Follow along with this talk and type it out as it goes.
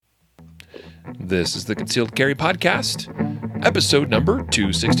This is the Concealed Carry Podcast, episode number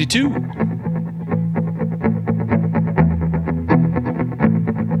 262.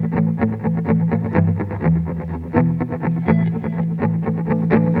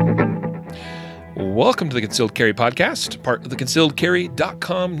 Welcome to the Concealed Carry Podcast, part of the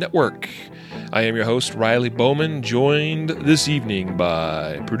ConcealedCarry.com network. I am your host, Riley Bowman, joined this evening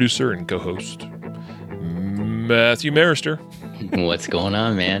by producer and co-host, Matthew Marister. What's going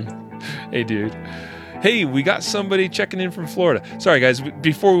on, man? Hey, dude. Hey, we got somebody checking in from Florida. Sorry, guys.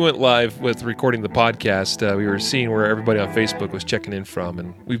 Before we went live with recording the podcast, we were seeing where everybody on Facebook was checking in from,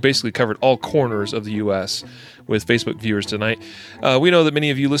 and we've basically covered all corners of the U.S. with Facebook viewers tonight. We know that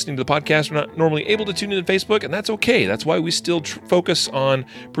many of you listening to the podcast are not normally able to tune in to Facebook, and that's okay. That's why we still focus on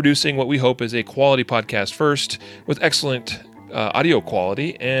producing what we hope is a quality podcast first, with excellent audio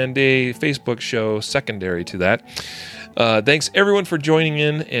quality, and a Facebook show secondary to that. Thanks everyone for joining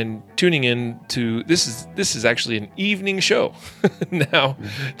in and tuning in to this is actually an evening show now.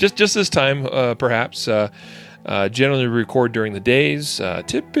 Just this time, perhaps. Generally record during the days,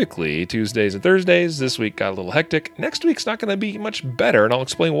 typically Tuesdays and Thursdays. This week got a little hectic. Next week's not going to be much better, and I'll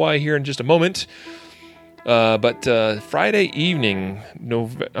explain why here in just a moment. But Friday evening,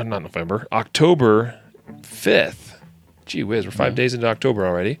 October 5th. Gee whiz, we're 5 days into October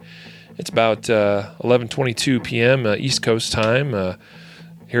already. It's about 11:22 p.m. East Coast time.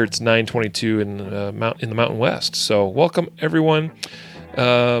 Here it's 9:22 in the Mountain West. So welcome everyone.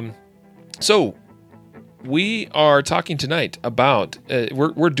 So we are talking tonight about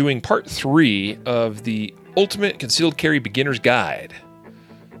we're doing part 3 of the Ultimate Concealed Carry Beginner's Guide.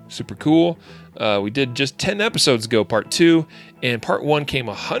 Super cool. We did just 10 episodes ago, part 2, and part 1 came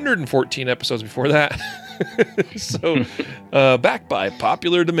 114 episodes before that. So, back by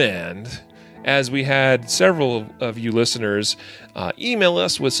popular demand, as we had several of you listeners email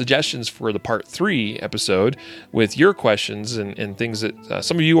us with suggestions for the part 3 episode with your questions and things that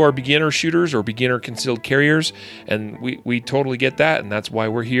some of you are beginner shooters or beginner concealed carriers, and we totally get that, and that's why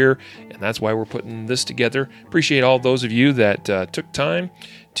we're here, and that's why we're putting this together. Appreciate all those of you that took time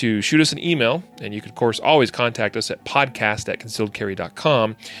to shoot us an email, and you can, of course, always contact us at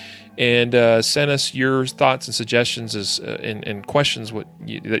podcast@concealedcarry.com. And send us your thoughts and suggestions and questions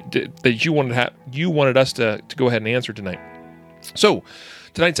that you wanted us to go ahead and answer tonight. So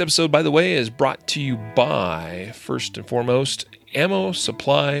tonight's episode, by the way, is brought to you by, first and foremost, Ammo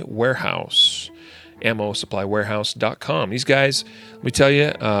Supply Warehouse. AmmoSupplyWarehouse.com. These guys, let me tell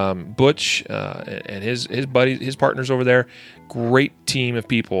you, Butch and his buddies, his partners over there, great team of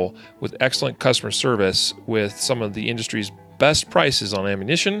people with excellent customer service with some of the industry's best prices on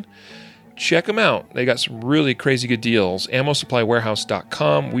ammunition. Check them out. They got some really crazy good deals.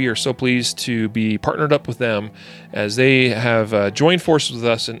 AmmoSupplyWarehouse.com. We are so pleased to be partnered up with them as they have joined forces with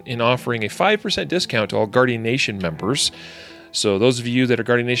us in offering a 5% discount to all Guardian Nation members. So those of you that are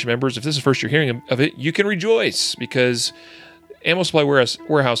Guardian Nation members, if this is the first you're hearing of it, you can rejoice because Ammo Supply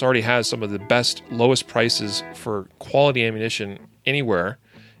Warehouse already has some of the best, lowest prices for quality ammunition anywhere.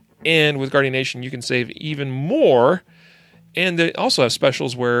 And with Guardian Nation, you can save even more. And they also have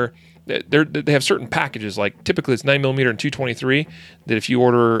specials where they have certain packages, like typically it's 9mm and 223, that if you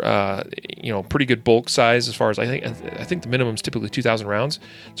order, pretty good bulk size as far as I think the minimum is typically 2,000 rounds.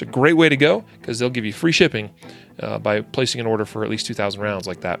 It's a great way to go because they'll give you free shipping by placing an order for at least 2,000 rounds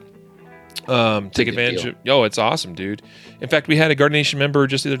like that. Take advantage of. Oh, it's awesome, dude. In fact, we had a Guardian Nation member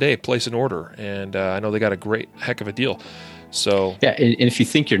just the other day place an order, and I know they got a great heck of a deal. So yeah, and if you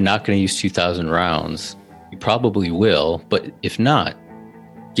think you're not going to use 2,000 rounds, you probably will, but if not,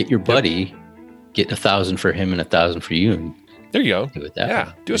 get your buddy, get 1,000 for him and 1,000 for you. And there you go. Do it that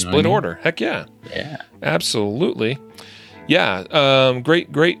way. Do a split order. Heck yeah. Yeah. Absolutely. Yeah.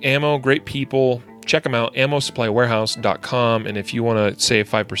 Great ammo, great people. Check them out, AmmoSupplyWarehouse.com. And if you want to save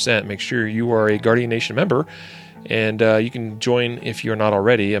 5%, make sure you are a Guardian Nation member. And you can join, if you're not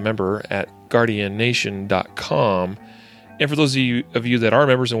already a member, at GuardianNation.com. And for those of you that are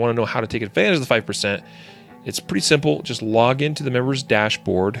members and want to know how to take advantage of the 5%, it's pretty simple. Just log into the members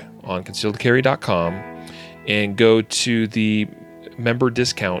dashboard on ConcealedCarry.com and go to the member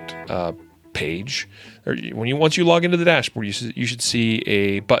discount page. Or once you log into the dashboard, you should see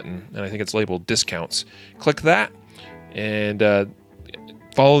a button, and I think it's labeled discounts. Click that and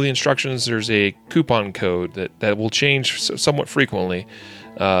follow the instructions. There's a coupon code that will change somewhat frequently,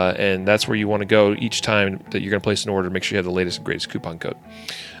 and that's where you want to go each time that you're going to place an order. Make sure you have the latest and greatest coupon code.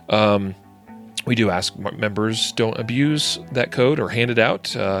 We do ask members don't abuse that code or hand it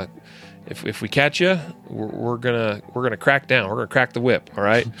out. If we catch you, we're gonna crack down. We're gonna crack the whip. All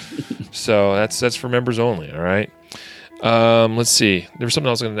right. So that's for members only. All right. Let's see. There was something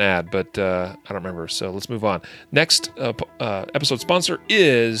else I was going to add, but I don't remember. So let's move on. Next episode sponsor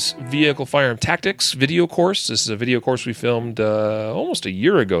is Vehicle Firearm Tactics video course. This is a video course we filmed almost a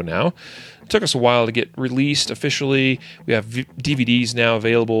year ago now. It took us a while to get released officially. We have DVDs now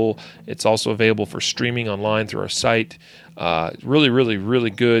available. It's also available for streaming online through our site. Really, really, really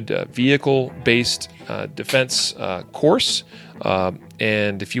good vehicle-based defense course.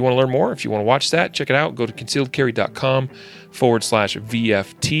 And if you want to learn more, if you want to watch that, check it out. Go to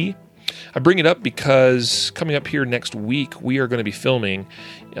concealedcarry.com/VFT. I bring it up because coming up here next week, we are going to be filming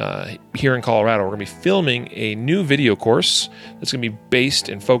here in Colorado. We're going to be filming a new video course that's going to be based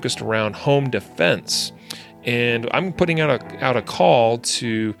and focused around home defense. And I'm putting out a call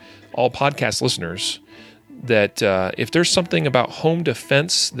to all podcast listeners that if there's something about home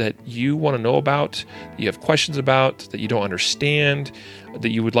defense that you want to know about, you have questions about, that you don't understand, that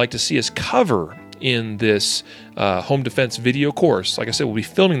you would like to see us cover in this home defense video course, like I said, we'll be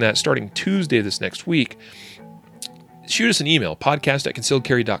filming that starting Tuesday this next week. Shoot us an email,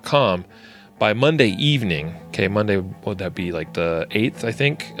 podcast@concealedcarry.com by Monday evening. Okay, Monday, would that be like the 8th, I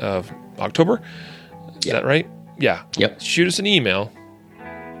think, of October? Is that right? Yeah. Yep. Shoot us an email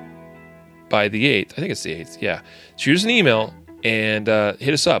by the 8th. I think it's the 8th. Yeah. Shoot us an email and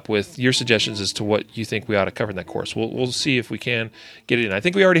hit us up with your suggestions as to what you think we ought to cover in that course. We'll see if we can get it in. I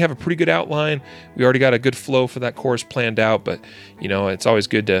think we already have a pretty good outline. We already got a good flow for that course planned out, but it's always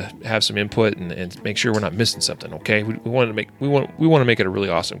good to have some input and make sure we're not missing something. Okay. We want to make it a really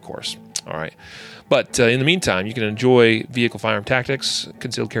awesome course. All right. But in the meantime, you can enjoy Vehicle Firearm Tactics,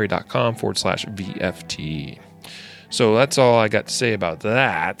 concealedcarry.com/VFT. So that's all I got to say about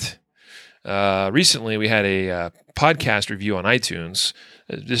that. Recently, we had a podcast review on iTunes.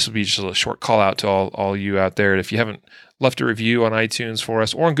 This will be just a short call out to all you out there. If you haven't left a review on iTunes for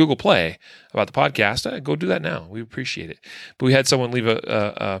us or on Google Play about the podcast, go do that now. We appreciate it. But we had someone leave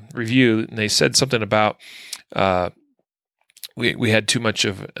a review, and they said something about we had too much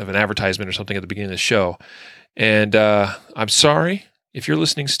of an advertisement or something at the beginning of the show. And I'm sorry if you're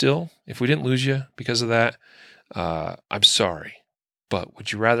listening still. If we didn't lose you because of that, I'm sorry. But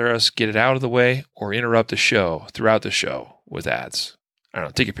would you rather us get it out of the way or interrupt the show throughout the show with ads? I don't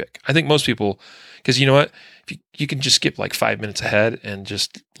know. Take your pick. I think most people, because you know what? If you can just skip like 5 minutes ahead and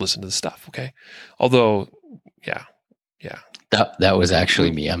just listen to the stuff, okay? Although, yeah. That was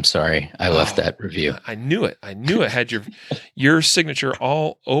actually me. I'm sorry. I left that review. I knew it. It had your signature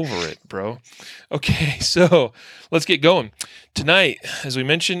all over it, bro. Okay, so let's get going. Tonight, as we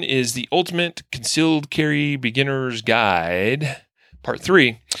mentioned, is the Ultimate Concealed Carry Beginner's Guide. Part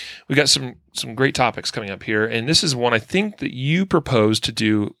 3, we got some great topics coming up here, and this is one I think that you proposed to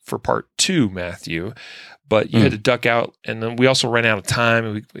do for part 2, Matthew, but you had to duck out, and then we also ran out of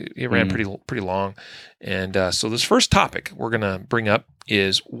time. It ran pretty long, and so this first topic we're going to bring up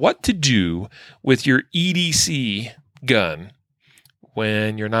is what to do with your EDC gun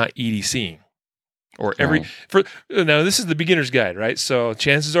when you're not EDCing. Or now this is the beginner's guide, right? So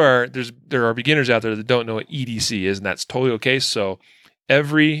chances are there are beginners out there that don't know what EDC is, and that's totally okay. So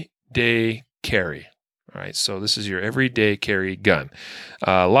everyday carry. All right. So this is your everyday carry gun.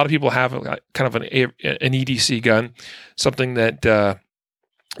 A lot of people have kind of an EDC gun, something that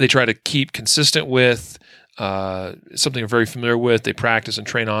they try to keep consistent with, something they're very familiar with. They practice and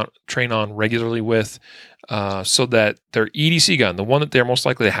train on regularly with. So that their EDC gun, the one that they're most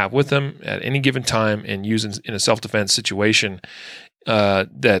likely to have with them at any given time and use in a self-defense situation,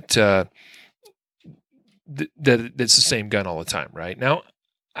 that's the same gun all the time, right? Now,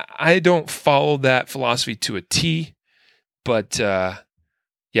 I don't follow that philosophy to a T, but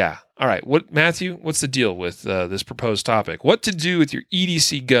yeah. All right. Matthew, what's the deal with this proposed topic? What to do with your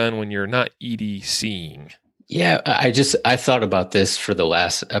EDC gun when you're not EDCing? Yeah, I thought about this for the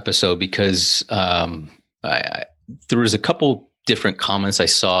last episode because there was a couple different comments I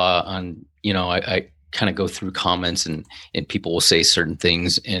saw on, I kind of go through comments and people will say certain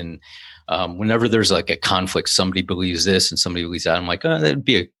things. And whenever there's like a conflict, somebody believes this and somebody believes that, I'm like, that'd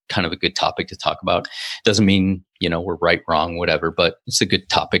be a kind of a good topic to talk about. Doesn't mean, we're right, wrong, whatever, but it's a good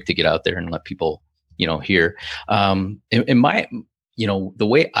topic to get out there and let people, hear. In my, the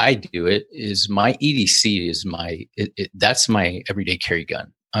way I do it is my EDC is that's my everyday carry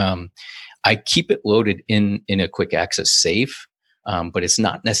gun. I keep it loaded in a quick access safe, but it's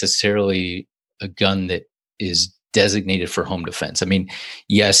not necessarily a gun that is designated for home defense. I mean,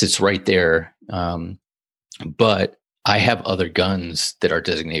 yes, it's right there, but I have other guns that are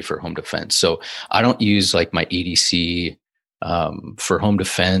designated for home defense. So I don't use like my EDC for home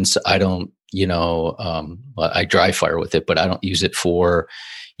defense. I don't, I dry fire with it, but I don't use it for,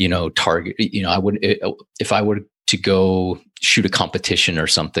 target. I would, if I were to go shoot a competition or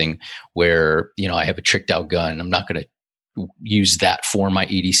something where, I have a tricked out gun. I'm not going to use that for my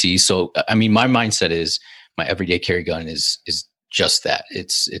EDC. So, I mean, my mindset is my everyday carry gun is just that.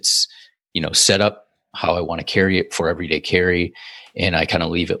 It's set up how I want to carry it for everyday carry. And I kind of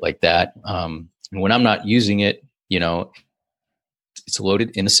leave it like that. And when I'm not using it, it's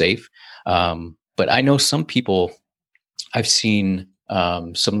loaded in a safe. But I know some people, I've seen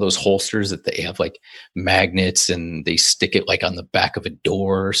some of those holsters that they have like magnets and they stick it like on the back of a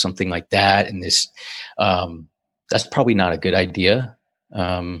door or something like that. And that's probably not a good idea.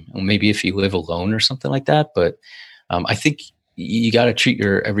 Maybe if you live alone or something like that. But I think you got to treat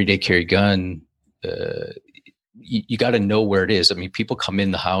your everyday carry gun. You got to know where it is. I mean, people come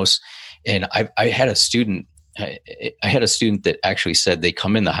in the house, and I had a student. I had a student that actually said they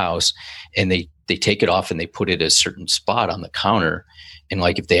come in the house and they take it off and they put it at a certain spot on the counter. And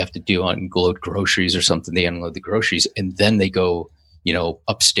like if they have to unload groceries or something, they unload the groceries and then they go,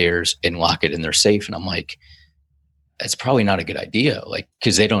 upstairs and lock it in their safe. And I'm like, that's probably not a good idea. Like,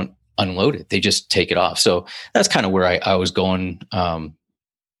 cause they don't unload it. They just take it off. So that's kind of where I was going,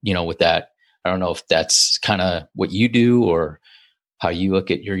 with that. I don't know if that's kind of what you do or how you look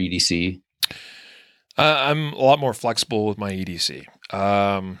at your EDC. I'm a lot more flexible with my EDC.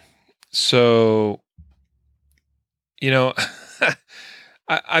 So,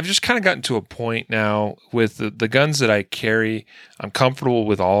 I've just kind of gotten to a point now with the guns that I carry. I'm comfortable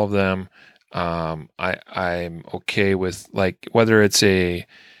with all of them. I'm okay with like whether it's a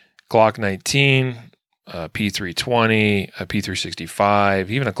Glock 19, a P320, a P365,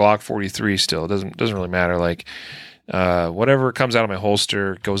 even a Glock 43. Still, it doesn't really matter. Like whatever comes out of my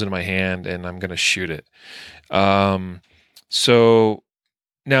holster goes into my hand, and I'm gonna shoot it. So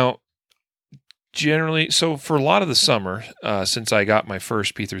now. Generally, so for a lot of the summer, since I got my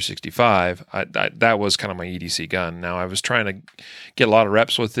first P365, that was kind of my EDC gun. Now I was trying to get a lot of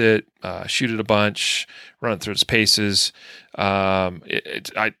reps with it, shoot it a bunch, run it through its paces.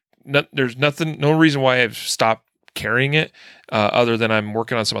 There's no reason why I've stopped carrying it, other than I'm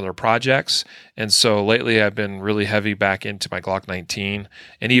working on some other projects. And so lately I've been really heavy back into my Glock 19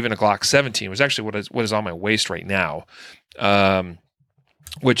 and even a Glock 17, which is actually what is on my waist right now.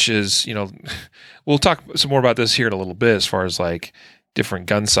 Which is, we'll talk some more about this here in a little bit as far as like different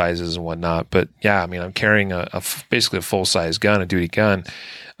gun sizes and whatnot. But yeah, I mean, I'm carrying basically a full size gun, a duty gun.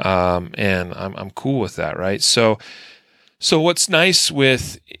 And I'm cool with that. Right. So what's nice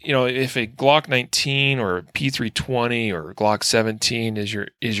with, if a Glock 19 or a P320 or Glock 17 is your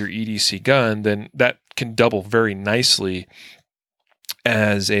EDC gun, then that can double very nicely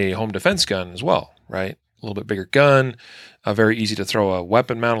as a home defense gun as well. Right. A little bit bigger gun, very easy to throw a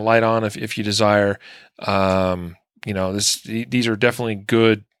weapon mounted light on if you desire. These are definitely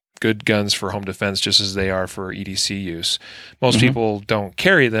good guns for home defense, just as they are for EDC use. Most people don't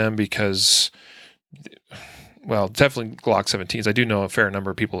carry them because, well, definitely Glock 17s. I do know a fair number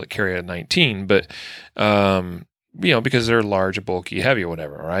of people that carry a 19, but because they're large and bulky, heavy or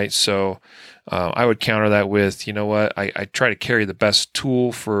whatever, right? So I would counter that with, I try to carry the best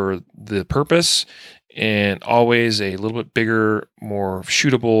tool for the purpose. And always a little bit bigger, more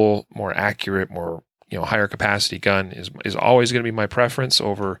shootable, more accurate, more higher capacity gun is always going to be my preference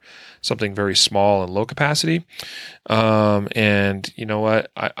over something very small and low capacity. And you know what?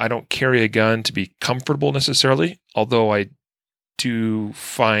 I don't carry a gun to be comfortable necessarily, although I do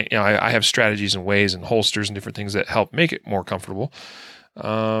find I have strategies and ways and holsters and different things that help make it more comfortable.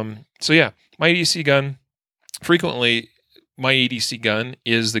 So yeah, my EDC gun frequently. My EDC gun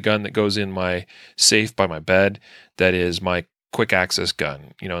is the gun that goes in my safe by my bed. That is my quick access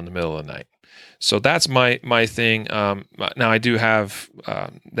gun, in the middle of the night. So that's my thing. Now I do have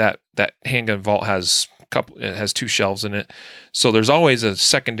that handgun vault has two shelves in it. So there's always a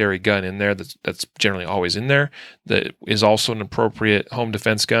secondary gun in there that's generally always in there. That is also an appropriate home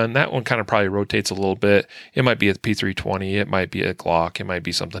defense gun. That one kind of probably rotates a little bit. It might be a P320. It might be a Glock. It might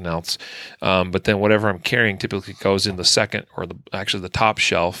be something else. But then whatever I'm carrying typically goes in the second or the top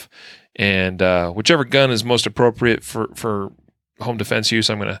shelf. And whichever gun is most appropriate for home defense use,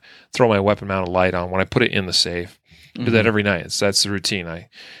 I'm going to throw my weapon mounted light on when I put it in the safe. Do that every night. That's the routine. I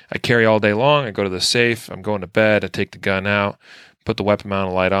carry all day long. I go to the safe. I'm going to bed. I take the gun out, put the weapon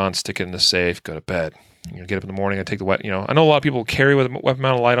mounted light on, stick it in the safe, go to bed. Get up in the morning. I take the weapon. I know a lot of people carry with a weapon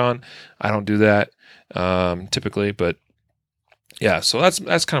mounted light on. I don't do that typically, but yeah. So that's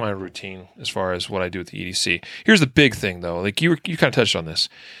kind of my routine as far as what I do with the EDC. Here's the big thing though. Like you kind of touched on this.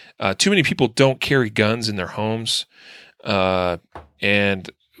 Too many people don't carry guns in their homes, and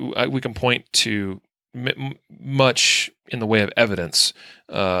we can point to much in the way of evidence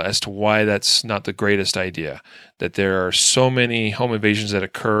as to why that's not the greatest idea. That there are so many home invasions that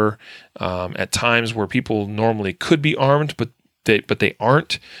occur at times where people normally could be armed, but they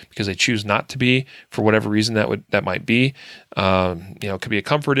aren't because they choose not to be for whatever reason that might be. It could be a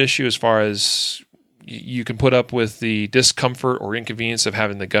comfort issue as far as you can put up with the discomfort or inconvenience of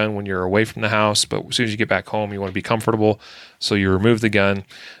having the gun when you're away from the house, but as soon as you get back home, you want to be comfortable, so you remove the gun.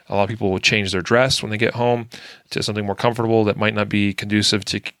 A lot of people will change their dress when they get home to something more comfortable that might not be conducive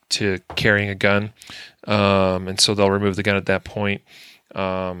to carrying a gun, and so they'll remove the gun at that point.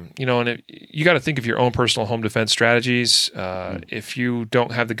 And you got to think of your own personal home defense strategies. If you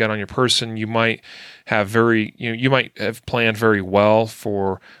don't have the gun on your person, you might have you might have planned very well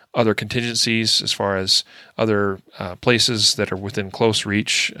for other contingencies as far as other places that are within close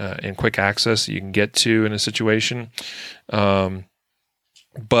reach and quick access that you can get to in a situation. But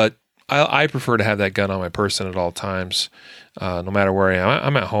I prefer to have that gun on my person at all times, no matter where I am.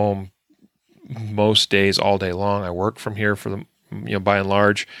 I'm at home most days, all day long. I work from here for the by and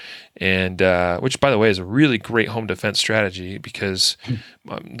large, and which, by the way, is a really great home defense strategy because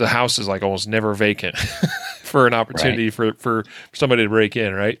the house is like almost never vacant for an opportunity for somebody to break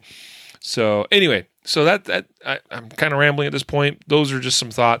in, right? So anyway, I'm kind of rambling at this point. Those are just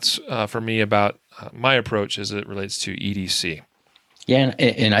some thoughts for me about my approach as it relates to EDC. Yeah,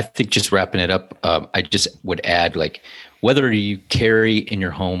 and I think just wrapping it up, I just would add, like, whether you carry in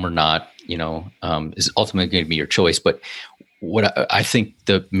your home or not, is ultimately going to be your choice. But what I think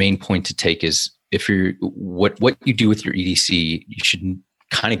the main point to take is, if you're what you do with your EDC, you should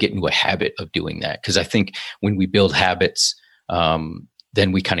kind of get into a habit of doing that. Because I think when we build habits,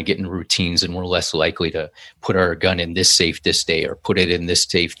 then we kind of get in routines, and we're less likely to put our gun in this safe this day, or put it in this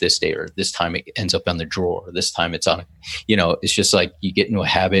safe this day, or this time it ends up on the drawer, or this time it's on, it's just like you get into a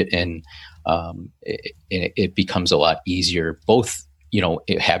habit, and it becomes a lot easier, both,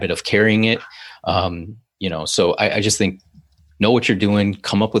 a habit of carrying it, so I just think, know what you're doing,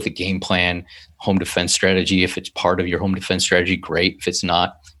 come up with a game plan, home defense strategy. If it's part of your home defense strategy, great. If it's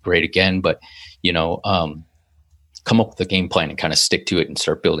not, great again. But, come up with a game plan and kind of stick to it and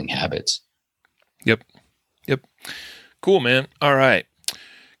start building habits. Yep. Cool, man. All right.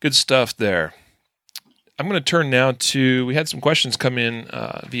 Good stuff there. I'm going to turn now to, we had some questions come in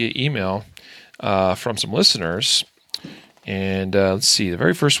via email from some listeners. And let's see, the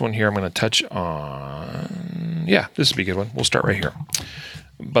very first one here I'm going to touch on. Yeah, this will be a good one. We'll start right here.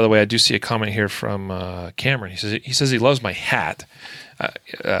 By the way, I do see a comment here from Cameron. He says he loves my hat.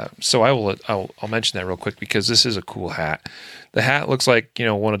 So I'll mention that real quick because this is a cool hat. The hat looks like,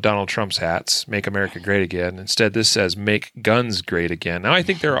 one of Donald Trump's hats, "Make America Great Again." Instead, this says "Make Guns Great Again." Now, I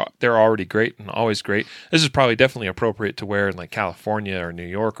think they're already great and always great. This is probably definitely appropriate to wear in like California or New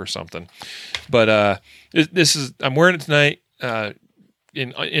York or something. But I'm wearing it tonight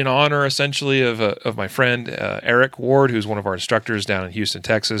in honor, essentially, of my friend Eric Ward, who's one of our instructors down in Houston,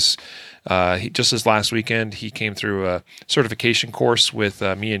 Texas. Just this last weekend, he came through a certification course with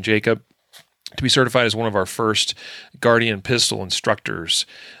me and Jacob to be certified as one of our first Guardian pistol instructors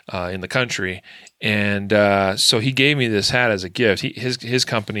in the country. And so he gave me this hat as a gift. His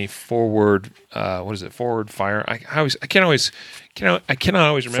company, Forward, Forward Fire. I cannot always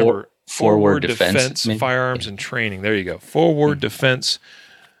remember. Forward Defense Firearms and Training. There you go. Forward Defense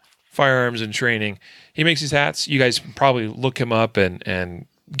Firearms and Training. He makes these hats. You guys can probably look him up and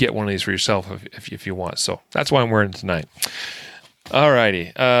get one of these for yourself if you want. So that's why I'm wearing it tonight. All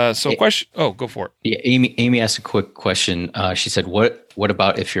righty. Question. Oh, go for it. Yeah, Amy asked a quick question. She said, "What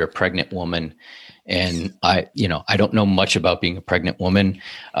about if you're a pregnant woman?" And I don't know much about being a pregnant woman,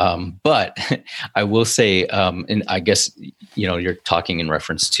 but I will say, and I guess you're talking in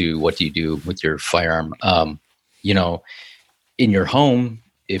reference to what do you do with your firearm? In your home,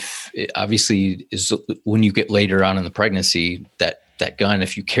 if it obviously is when you get later on in the pregnancy, that gun,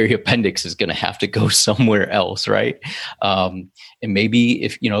 if you carry appendix, is going to have to go somewhere else, right? And maybe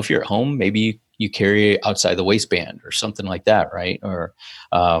if you're at home, maybe you carry it outside the waistband or something like that, right? Or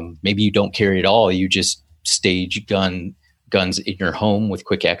maybe you don't carry it all. You just stage guns in your home with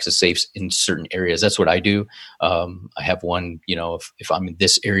quick access safes in certain areas. That's what I do. I have one, if I'm in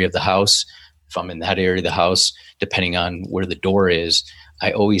this area of the house, if I'm in that area of the house, depending on where the door is,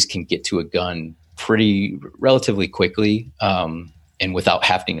 I always can get to a gun relatively quickly. And without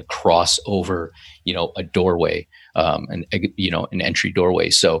having to cross over, a doorway, an entry doorway.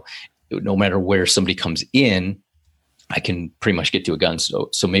 So no matter where somebody comes in, I can pretty much get to a gun. So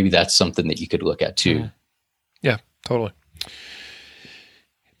maybe that's something that you could look at too. Yeah, totally.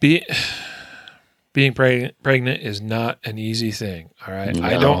 being pregnant is not an easy thing. All right.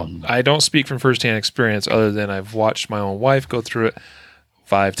 No. I don't speak from firsthand experience other than I've watched my own wife go through it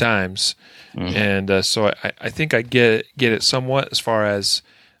 5 times. And so I think I get it somewhat, as far as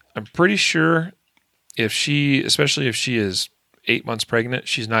I'm pretty sure especially if she is 8 months pregnant,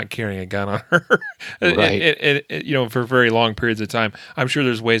 she's not carrying a gun on her, Right. for very long periods of time. I'm sure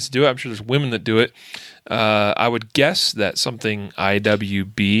there's ways to do it. I'm sure there's women that do it. I would guess that something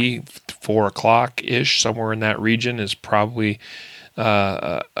IWB 4 o'clock ish, somewhere in that region, is probably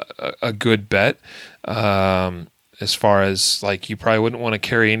a good bet. As far as like, you probably wouldn't want to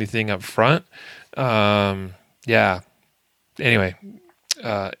carry anything up front. Yeah. Anyway,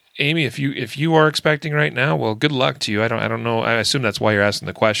 Amy, if you are expecting right now, well, good luck to you. I don't know. I assume that's why you're asking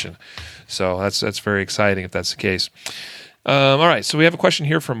the question. So that's very exciting if that's the case. All right. So we have a question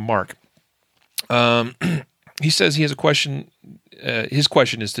here from Mark. He says he has a question. His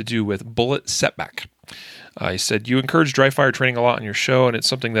question is to do with bullet setback. He said, you encourage dry fire training a lot on your show, and it's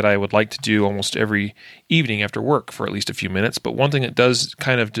something that I would like to do almost every evening after work for at least a few minutes. But one thing that does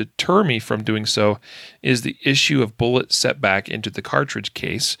kind of deter me from doing so is the issue of bullet setback into the cartridge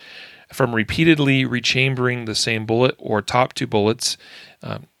case from repeatedly rechambering the same bullet or top 2 bullets,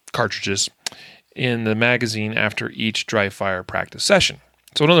 cartridges, in the magazine after each dry fire practice session.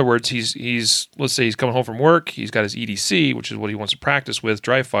 So in other words, he's let's say he's coming home from work, he's got his EDC, which is what he wants to practice with,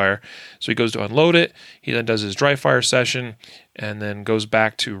 dry fire. So he goes to unload it, he then does his dry fire session, and then goes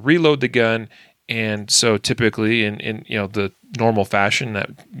back to reload the gun. And so typically in the normal fashion,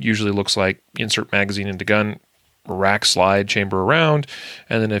 that usually looks like insert magazine into gun, rack slide, chamber around,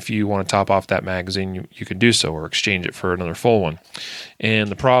 and then if you want to top off that magazine, you can do so, or exchange it for another full one. And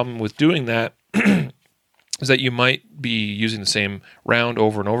the problem with doing that is that you might be using the same round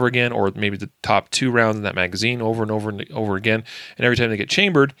over and over again, or maybe the top 2 rounds in that magazine over and over and over again. And every time they get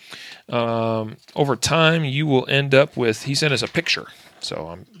chambered, over time, you will end up with, he sent us a picture.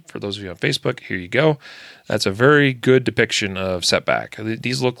 So for those of you on Facebook, here you go. That's a very good depiction of setback.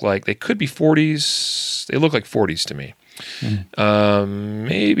 These look like, they could be 40s. They look like 40s to me.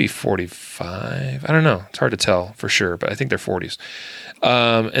 Maybe 45. I don't know. It's hard to tell for sure, but I think they're 40s.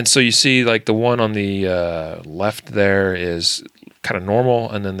 And so you see like the one on the left there is kind of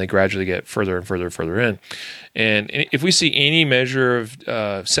normal, and then they gradually get further and further in. And if we see any measure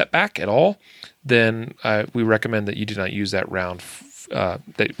of setback at all, then we recommend that you do not use that round,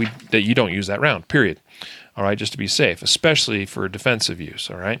 that you don't use that round, period. All right, just to be safe, especially for defensive use,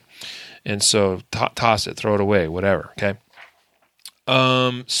 all right? And so toss it, throw it away, whatever, okay?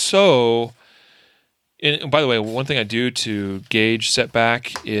 So... And by the way, one thing I do to gauge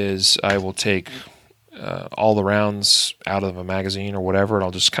setback is I will take all the rounds out of a magazine or whatever, and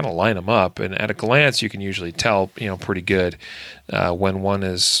I'll just kind of line them up. And at a glance, you can usually tell, pretty good when one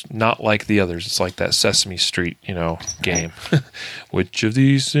is not like the others. It's like that Sesame Street, game. Which of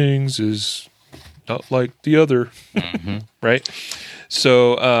these things is not like the other, right?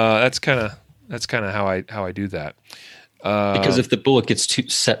 So that's kind of how I do that. Because if the bullet gets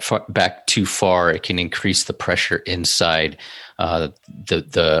back too far, it can increase the pressure inside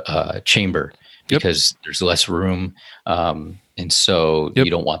the chamber, because there's less room, and so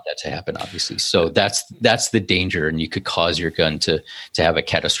you don't want that to happen, obviously. So that's the danger, and you could cause your gun to have a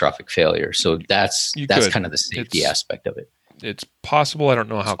catastrophic failure. So that's kind of the safety aspect of it. It's possible. I don't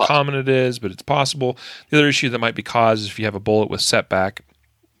know how common it is, but it's possible. The other issue that might be caused is if you have a bullet with setback.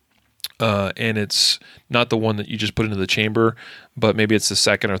 And it's not the one that you just put into the chamber, but maybe it's the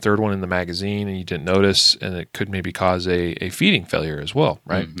second or third one in the magazine and you didn't notice, and it could maybe cause a feeding failure as well,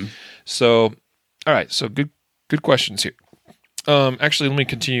 right? So, all right, so good questions here. Actually, let me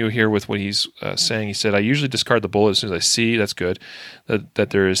continue here with what he's saying. He said, I usually discard the bullet as soon as I see, that's good,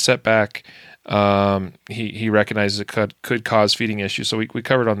 that there is setback. He recognizes it could cause feeding issues, so we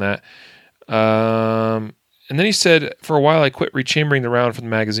covered on that. And then he said, for a while I quit rechambering the round from the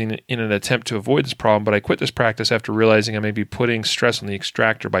magazine in an attempt to avoid this problem, but I quit this practice after realizing I may be putting stress on the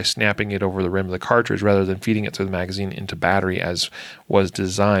extractor by snapping it over the rim of the cartridge rather than feeding it through the magazine into battery as was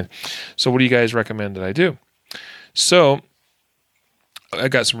designed. So what do you guys recommend that I do? So I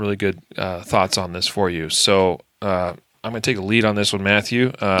got some really good thoughts on this for you. So I'm going to take the lead on this one,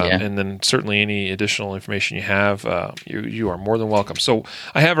 Matthew, and then certainly any additional information you have, you are more than welcome. So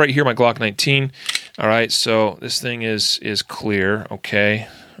I have right here my Glock 19. All right, so this thing is clear, okay?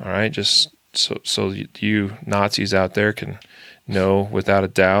 All right, just so you Nazis out there can know without a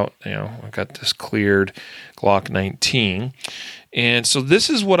doubt, I've got this cleared Glock 19. And so this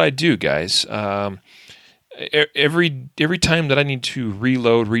is what I do, guys. every time that I need to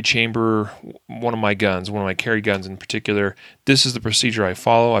reload, rechamber one of my guns, one of my carry guns in particular, this is the procedure I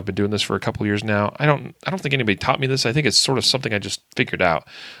follow. I've been doing this for a couple of years now. I don't think anybody taught me this. I think it's sort of something I just figured out.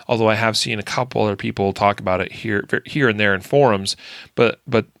 Although I have seen a couple other people talk about it here and there in forums, but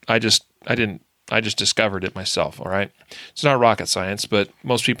I just discovered it myself. All right, it's not rocket science, but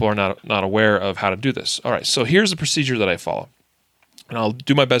most people are not aware of how to do this. All right, so here's the procedure that I follow. And I'll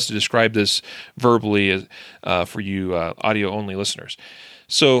do my best to describe this verbally for you audio-only listeners.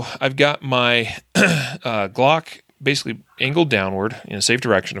 So I've got my Glock basically angled downward in a safe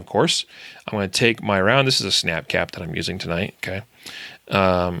direction, of course. I'm going to take my round. This is a snap cap that I'm using tonight. Okay,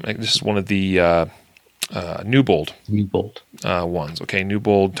 this is one of the Newbold ones. Okay,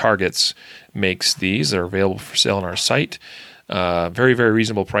 Newbold Targets makes these. They're available for sale on our site. Very, very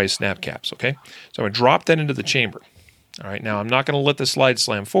reasonable price snap caps. Okay, so I'm going to drop that into the chamber. All right, now I'm not going to let the slide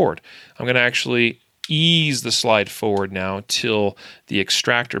slam forward. I'm going to actually ease the slide forward now till the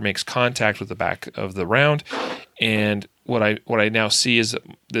extractor makes contact with the back of the round. And what I now see is that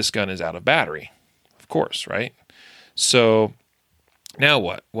this gun is out of battery, of course, right? So now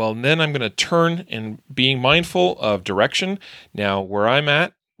what? Well, then I'm going to turn and being mindful of direction. Now where I'm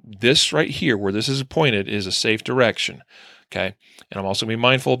at, this right here, where this is pointed, is a safe direction. Okay, and I'm also going to be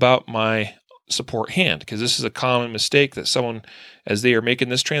mindful about my support hand, because this is a common mistake that someone, as they are making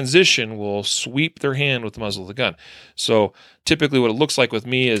this transition, will sweep their hand with the muzzle of the gun. So typically what it looks like with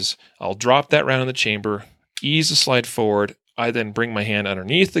me is I'll drop that round in the chamber, ease the slide forward. I then bring my hand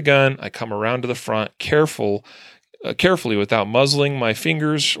underneath the gun. I come around to the front carefully without muzzling my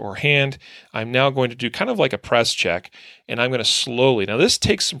fingers or hand. I'm now going to do kind of like a press check, and I'm going to slowly. Now this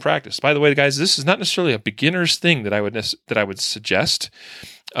takes some practice. By the way, guys, this is not necessarily a beginner's thing that I would suggest.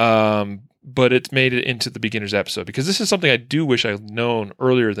 But it's made it into the beginner's episode because this is something I do wish I'd known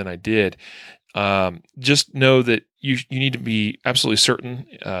earlier than I did. Just know that you need to be absolutely certain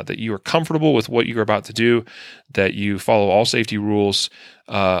that you are comfortable with what you're about to do, that you follow all safety rules,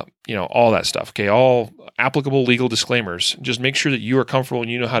 all that stuff. Okay, all applicable legal disclaimers. Just make sure that you are comfortable and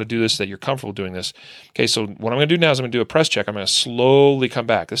you know how to do this, that you're comfortable doing this. Okay, so what I'm going to do now is I'm going to do a press check. I'm going to slowly come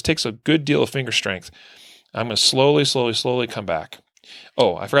back. This takes a good deal of finger strength. I'm going to slowly come back.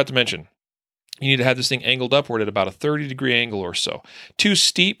 Oh, I forgot to mention, you need to have this thing angled upward at about a 30-degree angle or so. Too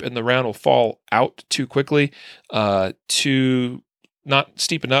steep and the round will fall out too quickly. Too not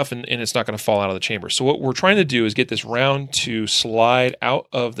steep enough and it's not going to fall out of the chamber. So what we're trying to do is get this round to slide out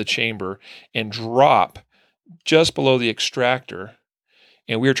of the chamber and drop just below the extractor.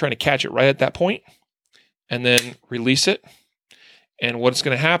 And we're trying to catch it right at that point and then release it. And what's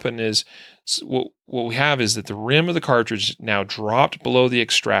going to happen is what we have is that the rim of the cartridge now dropped below the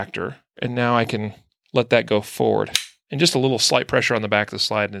extractor. And now I can let that go forward. And just a little slight pressure on the back of the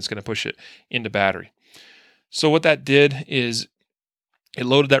slide, and it's going to push it into battery. So what that did is it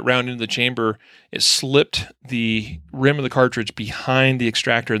loaded that round into the chamber. It slipped the rim of the cartridge behind the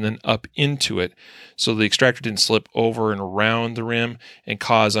extractor and then up into it. So the extractor didn't slip over and around the rim and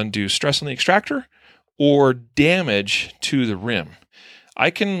cause undue stress on the extractor or damage to the rim. I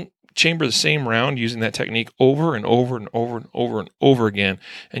can chamber the same round using that technique over and over again,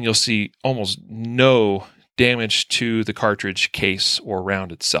 and you'll see almost no damage to the cartridge case or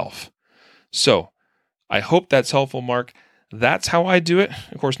round itself. So I hope that's helpful, Mark. That's how I do it.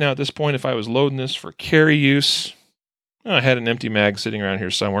 Of course, now at this point, if I was loading this for carry use, I had an empty mag sitting around here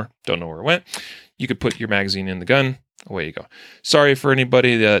somewhere. Don't know where it went. You could put your magazine in the gun. Away you go. Sorry for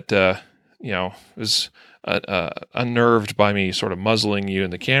anybody that was unnerved by me sort of muzzling you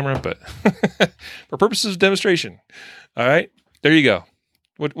in the camera, but for purposes of demonstration. All right, there you go.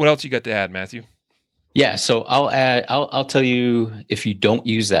 What else you got to add, Matthew? Yeah, so I'll tell you if you don't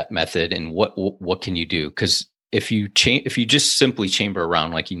use that method and what can you do, because if you just simply chamber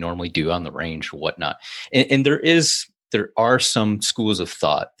around like you normally do on the range or whatnot, and there are some schools of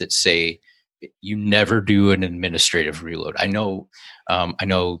thought that say you never do an administrative reload. I know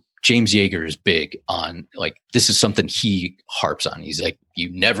James Yeager is big on, like, this is something he harps on. He's like, you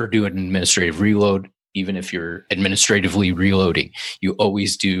never do an administrative reload, even if you're administratively reloading. You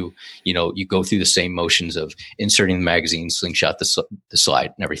always do, you go through the same motions of inserting the magazine, slingshot the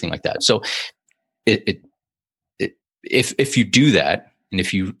slide, and everything like that. So if you do that, and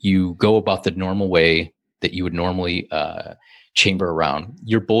if you go about the normal way that you would normally chamber around,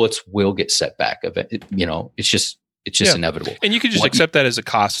 your bullets will get set back. It's just inevitable. And you can just accept that as a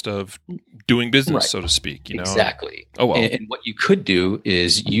cost of doing business, right, so to speak. Exactly. Oh, well. And what you could do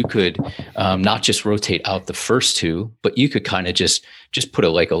is you could not just rotate out the first two, but you could kind of just put a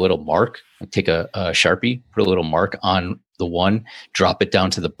little mark, take a Sharpie, put a little mark on the one, drop it down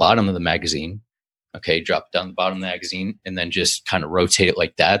to the bottom of the magazine, Okay, drop it down the bottom of the magazine, and then just kind of rotate it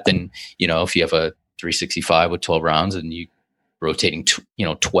like that. Then, if you have a 365 with 12 rounds, and you rotating,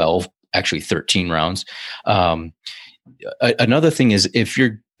 12, actually 13 rounds. Another thing is if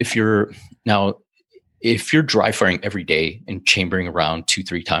you're dry firing every day and chambering around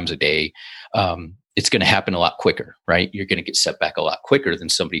 2-3 times a day, it's going to happen a lot quicker, right? You're going to get set back a lot quicker than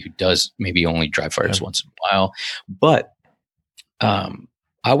somebody who does maybe only dry fires once in a while. But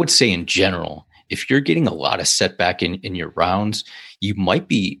I would say in general, if you're getting a lot of setback in your rounds, you might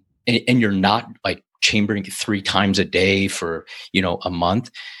be, and you're not like chambering 3 times a day for, a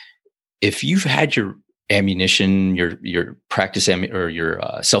month. If you've had your ammunition, your practice or your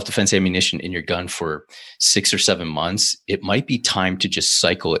self-defense ammunition in your gun for 6 or 7 months, it might be time to just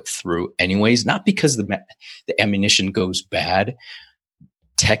cycle it through anyways, not because the ammunition goes bad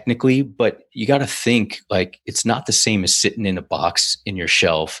technically, but you got to think like it's not the same as sitting in a box in your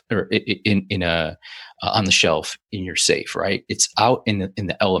shelf or in a on the shelf in your safe, right? It's out in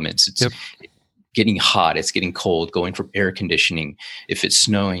the elements. It's getting hot, it's getting cold, going from air conditioning. If it's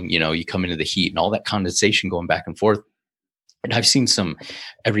snowing, you come into the heat and all that condensation going back and forth. And I've seen some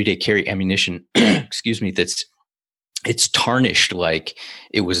everyday carry ammunition, excuse me, it's tarnished like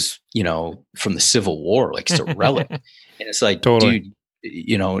it was, from the Civil War, like it's a relic. And it's like, totally. Dude,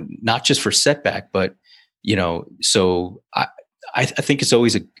 not just for setback, but, so I think it's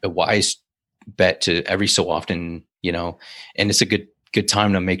always a wise bet to every so often, and it's a good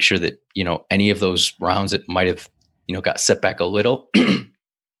time to make sure that, any of those rounds that might have, got set back a little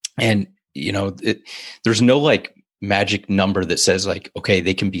and, there's no like magic number that says like, okay,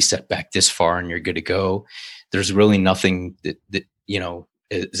 they can be set back this far and you're good to go. There's really nothing that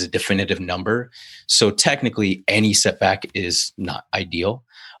is a definitive number. So technically any setback is not ideal.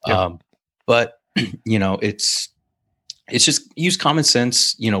 But it's just use common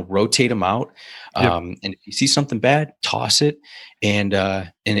sense, rotate them out. And if you see something bad, toss it. And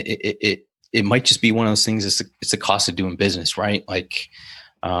it might just be one of those things. It's the cost of doing business, right? Like,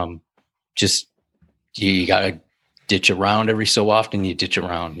 just, you got to ditch around every so often. You ditch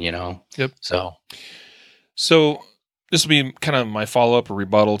around, Yep. So this will be kind of my follow-up or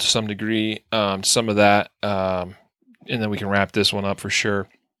rebuttal to some degree, some of that. And then we can wrap this one up for sure.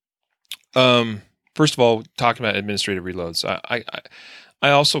 First of all, talking about administrative reloads, I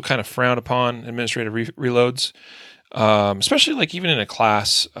also kind of frown upon administrative reloads, especially like even in a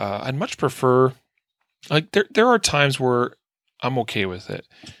class. I'd much prefer, like there are times where I'm okay with it.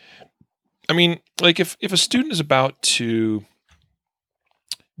 I mean, like if a student is about to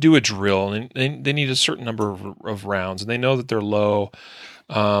do a drill and they need a certain number of rounds and they know that they're low,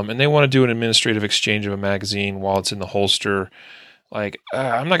 and they want to do an administrative exchange of a magazine while it's in the holster, like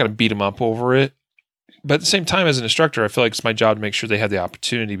I'm not going to beat them up over it. But at the same time, as an instructor, I feel like it's my job to make sure they have the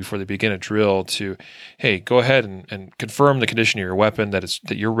opportunity before they begin a drill to, hey, go ahead and confirm the condition of your weapon, that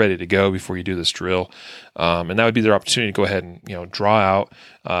you're ready to go before you do this drill. And that would be their opportunity to go ahead and, draw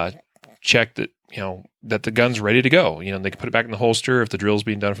out, check that, that the gun's ready to go. They can put it back in the holster if the drill's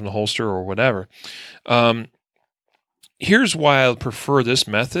being done from the holster or whatever. Here's why I prefer this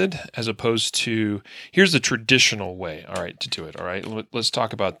method as opposed to, here's the traditional way, all right, to do it, all right? Let's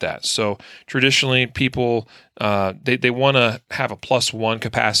talk about that. So traditionally, people, they want to have a +1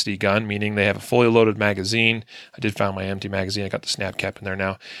 capacity gun, meaning they have a fully loaded magazine. I did find my empty magazine. I got the snap cap in there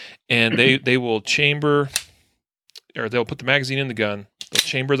now. And they will chamber, or they'll put the magazine in the gun, they'll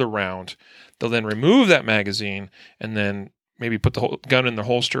chamber the round, they'll then remove that magazine, and then maybe put the gun in the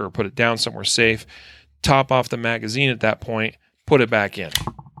holster or put it down somewhere safe, top off the magazine at that point, put it back in.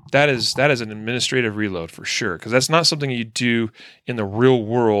 That is an administrative reload for sure, because that's not something you do in the real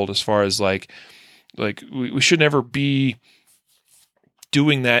world. As far as like we should never be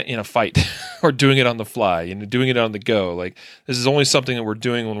doing that in a fight or doing it on the fly, doing it on the go. Like, this is only something that we're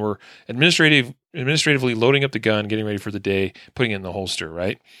doing when we're administratively loading up the gun, getting ready for the day, putting it in the holster,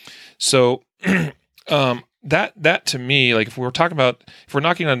 right? So that to me, like if we're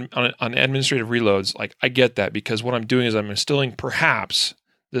knocking on administrative reloads, like I get that, because what I'm doing is I'm instilling perhaps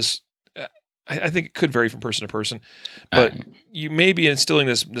this, I think it could vary from person to person, but you may be instilling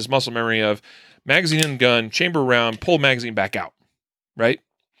this muscle memory of magazine in gun, chamber round, pull magazine back out, right?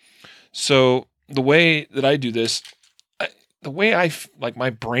 So the way that I do this, the way like my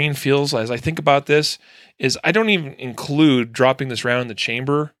brain feels as I think about this is I don't even include dropping this round in the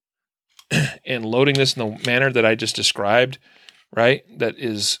chamber and loading this in the manner that I just described, right? That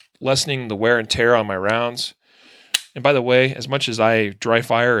is lessening the wear and tear on my rounds. And by the way, as much as I dry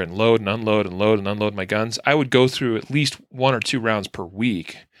fire and load and unload and load and unload my guns, I would go through at least 1 or 2 rounds per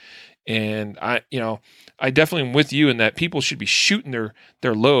week. And I definitely am with you in that people should be shooting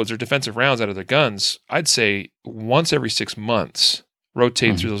their loads or defensive rounds out of their guns. I'd say once every 6 months,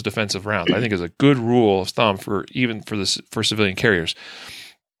 rotate through those defensive rounds. I think is a good rule of thumb for civilian carriers.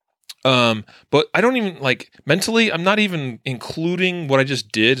 But I don't even mentally, I'm not even including what I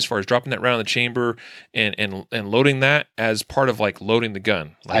just did as far as dropping that round in the chamber and loading that as part of loading the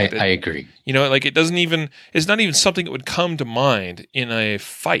gun. I agree. It doesn't even, it's not even something that would come to mind in a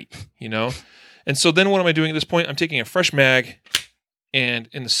fight, And so then what am I doing at this point? I'm taking a fresh mag, and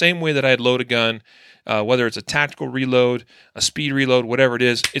in the same way that I'd load a gun, whether it's a tactical reload, a speed reload, whatever it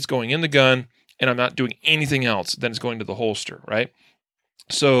is, it's going in the gun, and I'm not doing anything else. Then it's going to the holster, right?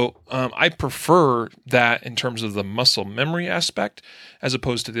 So I prefer that in terms of the muscle memory aspect, as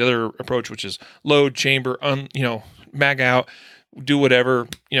opposed to the other approach, which is load, chamber, mag out, do whatever,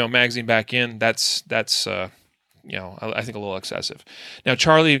 magazine back in. That's I think a little excessive. Now,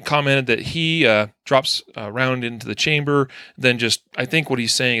 Charlie commented that he drops a round into the chamber, then I think what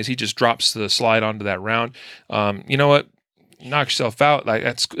he's saying is he just drops the slide onto that round. You know what? Knock yourself out.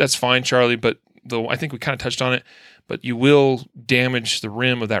 That's fine, Charlie, but I think we kind of touched on it, but you will damage the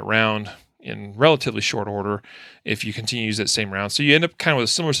rim of that round in relatively short order if you continue to use that same round. So you end up kind of with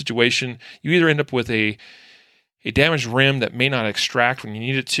a similar situation. You either end up with a damaged rim that may not extract when you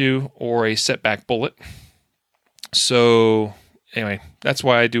need it to, or a setback bullet. So anyway, that's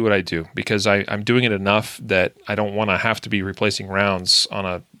why I do what I do, because I'm doing it enough that I don't want to have to be replacing rounds on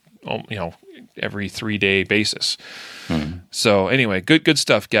a every 3-day basis. So anyway, good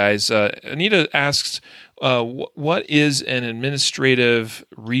stuff, guys. Anita asks, what is an administrative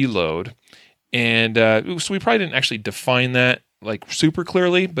reload? And so we probably didn't actually define that super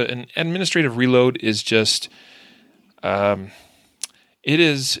clearly, but an administrative reload is just, it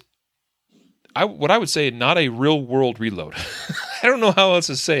is, what I would say, not a real world reload. I don't know how else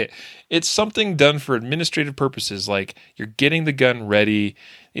to say it. It's something done for administrative purposes, like you're getting the gun ready.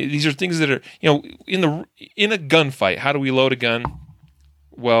 These are things that are, in a gunfight. How do we load a gun?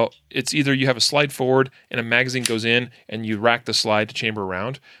 Well, it's either you have a slide forward and a magazine goes in and you rack the slide to chamber a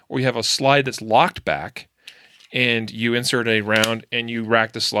round, or you have a slide that's locked back and you insert a round and you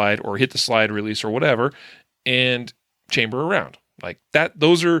rack the slide or hit the slide release or whatever and chamber a round. Like that.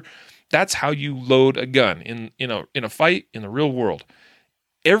 That's how you load a gun in a fight in the real world.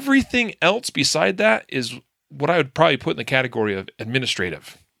 Everything else beside that is what I would probably put in the category of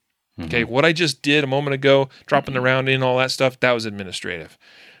administrative. Okay, what I just did a moment ago, dropping the round in, all that stuff, that was administrative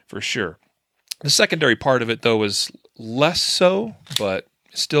for sure. The secondary part of it, though, was less so, but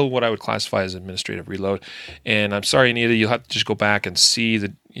still what I would classify as administrative reload. And I'm sorry, Anita, you'll have to just go back and see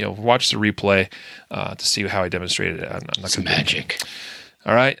watch the replay to see how I demonstrated it. I'm not it's magic.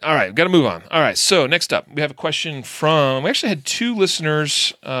 All right. We've got to move on. All right. So next up, we have a question we actually had 2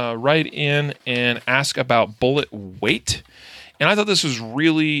 listeners write in and ask about bullet weight. And I thought this was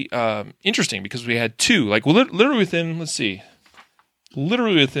really interesting because we had 2, literally within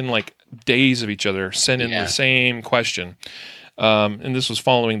days of each other, sent in the same question. And this was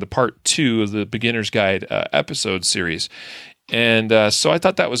following the part 2 of the Beginner's Guide episode series. And so I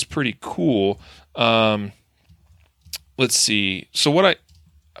thought that was pretty cool. Let's see. So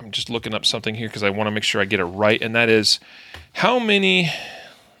I'm just looking up something here because I want to make sure I get it right. And that is how many,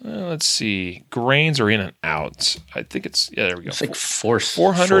 let's see, grains are in and out. I think there we go. It's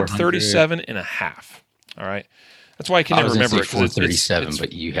 437 and a half. All right. That's why I can never remember it. 437,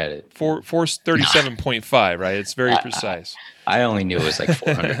 but you had it. 437.5, right? It's very precise. I only knew it was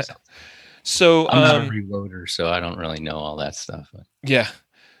 400. So I'm not a reloader, so I don't really know all that stuff. But. Yeah.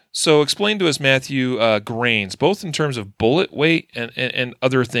 So explain to us, Matthew, grains, both in terms of bullet weight and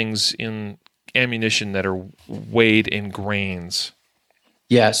other things in ammunition that are weighed in grains.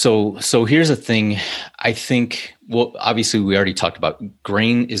 Yeah, so here's the thing. I think, well, obviously we already talked about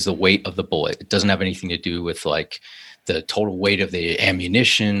grain is the weight of the bullet. It doesn't have anything to do with the total weight of the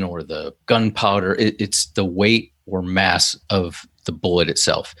ammunition or the gunpowder. It's the weight or mass of the bullet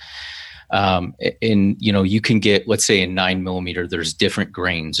itself. And you can get, let's say in 9mm, there's different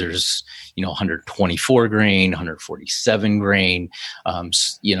grains. There's, 124 grain, 147 grain,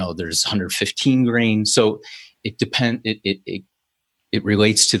 there's 115 grain. So it depends. It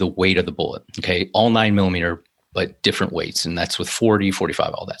relates to the weight of the bullet. Okay. All 9mm, but different weights. And that's with 40,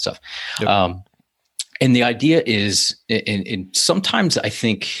 45, all that stuff. Yep. And the idea is, and sometimes I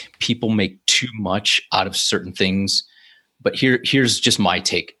think people make too much out of certain things, but here's just my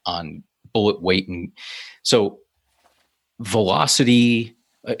take on bullet weight. And so velocity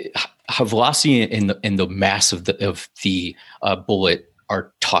and the mass of the bullet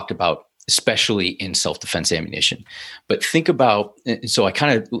are talked about especially in self-defense ammunition. But think about, so I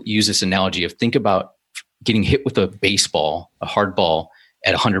kind of use this analogy of think about getting hit with a baseball, a hard ball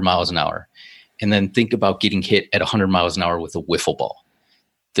at 100 miles an hour, and then think about getting hit at 100 miles an hour with a wiffle ball.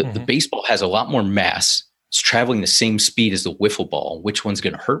 The baseball has a lot more mass. It's traveling the same speed as the wiffle ball. Which one's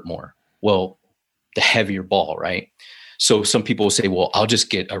going to hurt more? Well, the heavier ball, right? So some people will say, well, I'll just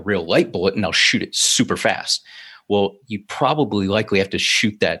get a real light bullet and I'll shoot it super fast. Well, you probably likely have to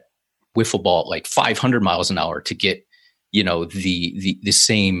shoot that wiffle ball at like 500 miles an hour to get, the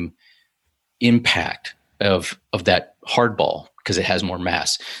same impact of that hard ball because it has more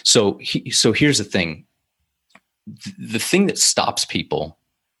mass. So here's the thing. The thing that stops people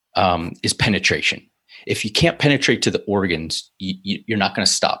is penetration. If you can't penetrate to the organs, you're not going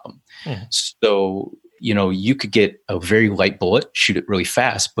to stop them. So, you could get a very light bullet, shoot it really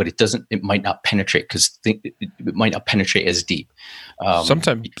fast, but it might not penetrate because it might not penetrate as deep.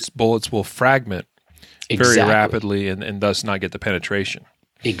 Sometimes bullets will fragment very rapidly and thus not get the penetration.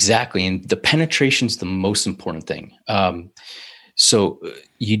 Exactly. And the penetration is the most important thing. So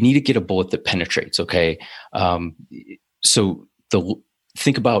you need to get a bullet that penetrates. Okay.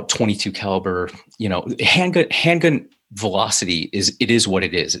 Think about 22 caliber, handgun velocity is what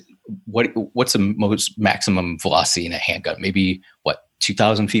it is. What's the most maximum velocity in a handgun? Maybe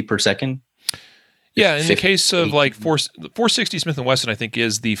 2,000 feet per second? Yeah, in the case of like 460 Smith & Wesson, I think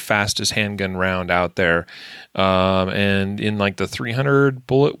is the fastest handgun round out there. And in like the 300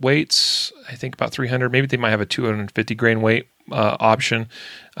 bullet weights, I think about 300, maybe they might have a 250 grain weight option.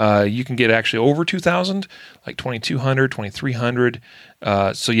 You can get actually over 2,000, like 2,200, 2,300.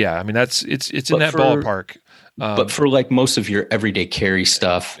 So yeah, I mean it's in that ballpark. But for like most of your everyday carry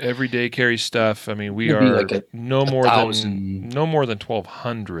stuff, I mean, we are like no more than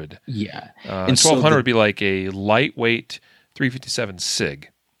 1,200. Yeah, and 1,200 would be like a lightweight 357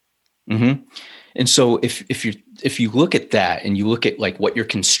 SIG. Mm-hmm. And so if you look at that and you look at like what you're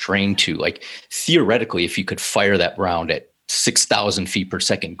constrained to, like theoretically, if you could fire that round at 6,000 feet per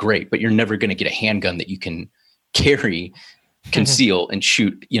second, great. But you're never going to get a handgun that you can carry, conceal, and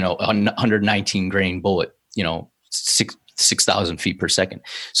shoot, a 119 grain bullet. 6,000 feet per second.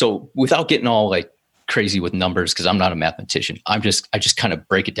 So without getting all like crazy with numbers, because I'm not a mathematician, I just kind of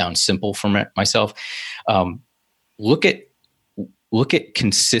break it down simple for myself. Look at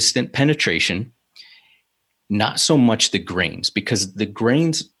consistent penetration, not so much the grains, because the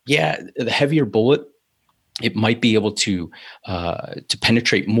grains, the heavier bullet, it might be able to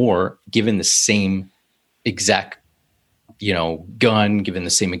penetrate more given the same exact, gun, given the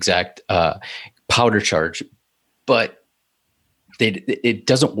same exact powder charge, but it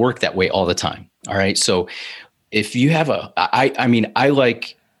doesn't work that way all the time. All right. So if you have I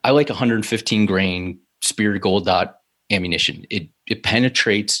like 115 grain Speer Gold Dot ammunition. It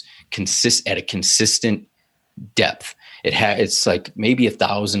penetrates at a consistent depth. It's like maybe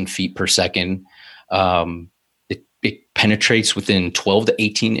 1,000 feet per second. It penetrates within 12 to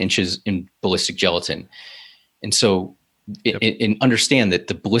 18 inches in ballistic gelatin. And so and understand that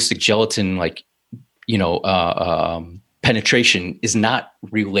the ballistic gelatin, penetration is not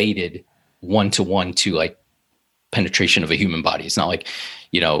related one-to-one to like penetration of a human body. It's not like,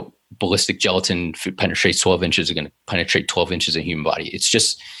 ballistic gelatin penetrates 12 inches are going to penetrate 12 inches of human body. It's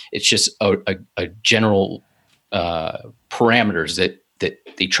just a general parameters that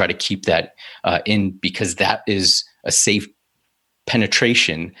they try to keep that in, because that is a safe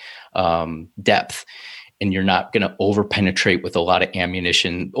penetration depth. And you're not going to over penetrate with a lot of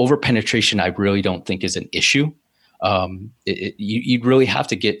ammunition. Over penetration, I really don't think is an issue. You'd really have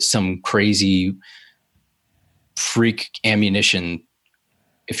to get some crazy freak ammunition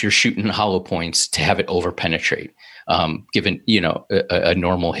if you're shooting hollow points to have it over penetrate, given, a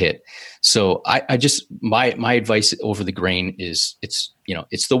normal hit. So I just, my advice over the grain is it's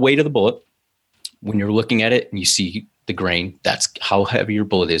the weight of the bullet. When you're looking at it and you see the grain, that's how heavy your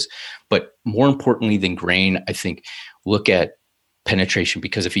bullet is. But more importantly than grain, I think look at penetration,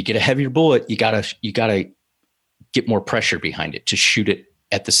 because if you get a heavier bullet, you gotta get more pressure behind it to shoot it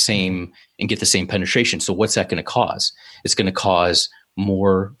at the same and get the same penetration. So what's that going to cause? It's going to cause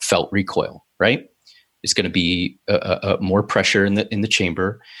more felt recoil, right? It's going to be more pressure in the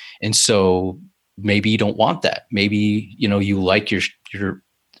chamber, and so maybe you don't want that. Maybe you like your.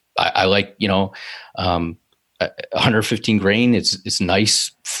 I like 115 grain. It's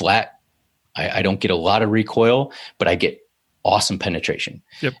nice, flat. I don't get a lot of recoil, but I get awesome penetration.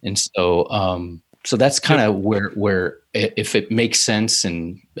 Yep. And so so that's kind of where if it makes sense,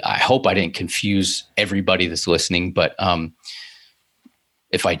 and I hope I didn't confuse everybody that's listening, but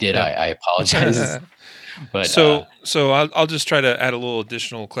if I did, I apologize. But So I'll just try to add a little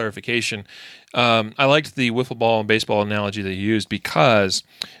additional clarification. I liked the wiffle ball and baseball analogy that you used because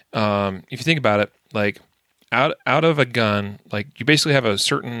if you think about it, like out of a gun, like you basically have a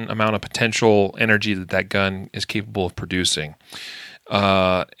certain amount of potential energy that gun is capable of producing.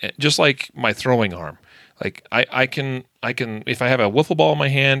 Just like my throwing arm, like I can if I have a wiffle ball in my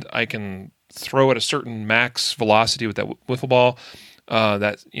hand, I can throw at a certain max velocity with that wiffle ball.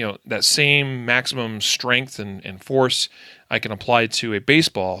 That same maximum strength and force I can apply to a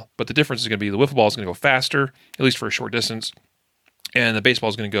baseball, but the difference is going to be the wiffle ball is going to go faster, at least for a short distance, and the baseball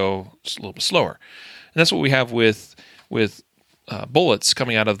is going to go a little bit slower. And that's what we have with bullets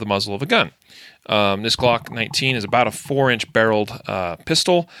coming out of the muzzle of a gun. This Glock 19 is about a 4-inch barreled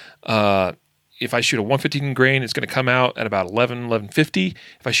pistol. If I shoot a 115 grain, it's going to come out at about 1150.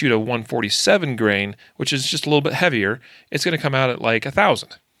 If I shoot a 147 grain, which is just a little bit heavier, it's going to come out at like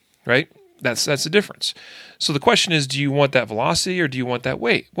 1,000, right? That's the difference. So the question is, do you want that velocity or do you want that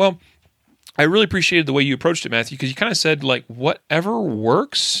weight? Well, I really appreciated the way you approached it, Matthew, because you kind of said, like, whatever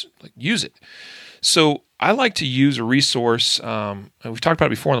works, like, use it. So I like to use a resource. We've talked about it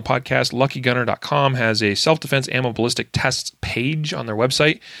before on the podcast. LuckyGunner.com has a self-defense ammo ballistic tests page on their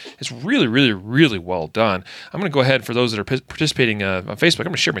website. It's really, really, really well done. I'm going to go ahead, for those that are participating on Facebook, I'm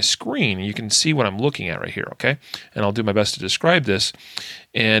going to share my screen, and you can see what I'm looking at right here, okay? And I'll do my best to describe this.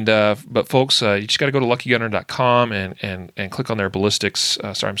 And but folks, you just got to go to LuckyGunner.com and click on their ballistics.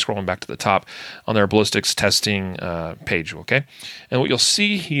 Sorry, I'm scrolling back to the top on their ballistics testing page, okay? And what you'll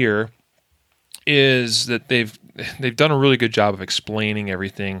see here is that they've done a really good job of explaining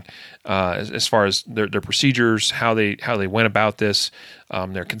everything as far as their procedures, how they went about this.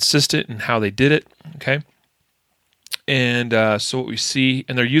 They're consistent in how they did it. Okay, and so what we see,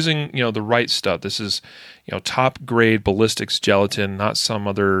 and they're using the right stuff. This is top grade ballistics gelatin, not some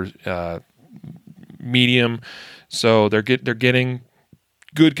other medium. So they're getting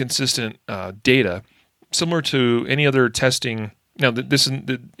good consistent data, similar to any other testing. Now, this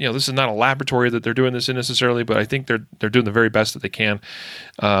is not a laboratory that they're doing this in necessarily, but I think they're doing the very best that they can,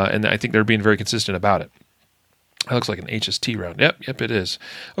 and I think they're being very consistent about it. That looks like an HST round. Yep, it is.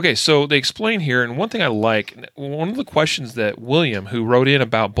 Okay, so they explain here, and one thing I like, one of the questions that William, who wrote in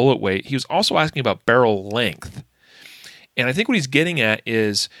about bullet weight, he was also asking about barrel length, and I think what he's getting at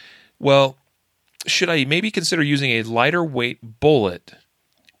is, well, should I maybe consider using a lighter weight bullet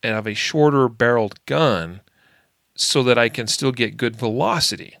and have a shorter barreled gun so that I can still get good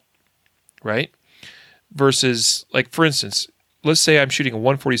velocity, right? Versus, like, for instance, let's say I'm shooting a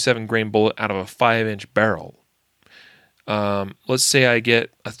 147 grain bullet out of a 5-inch barrel. Let's say I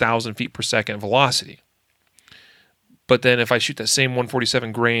get 1,000 feet per second velocity. But then if I shoot that same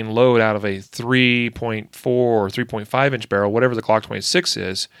 147 grain load out of a 3.4 or 3.5 inch barrel, whatever the Glock 26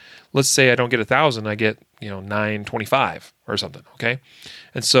 is, let's say I don't get 1,000, I get 925 or something, okay?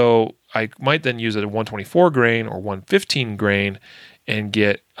 And so I might then use a 124 grain or 115 grain and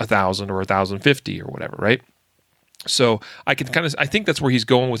get 1,000 or 1,050 or whatever, right? So I think that's where he's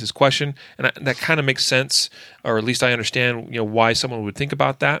going with his question, and that kind of makes sense, or at least I understand, why someone would think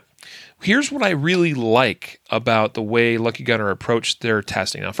about that. Here's what I really like about the way Lucky Gunner approached their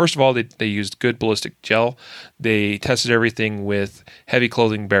testing. Now, first of all, they used good ballistic gel. They tested everything with heavy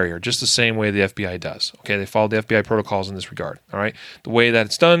clothing barrier, just the same way the FBI does. Okay, they followed the FBI protocols in this regard. All right, the way that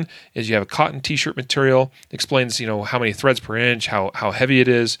it's done is you have a cotton T-shirt material. It explains, how many threads per inch, how heavy it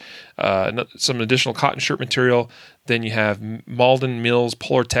is. Some additional cotton shirt material. Then you have Malden Mills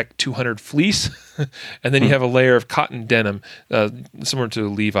Polartec 200 fleece, and then you have a layer of cotton denim, similar to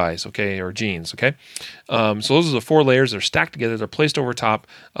Levi's, okay, or jeans, okay. So those are the 4 layers. They're stacked together. They're placed over top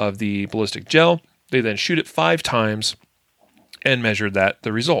of the ballistic gel. They then shoot it 5 times and measure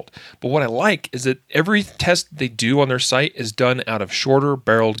the result. But what I like is that every test they do on their site is done out of shorter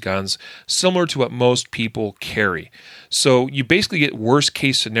barreled guns, similar to what most people carry. So you basically get worst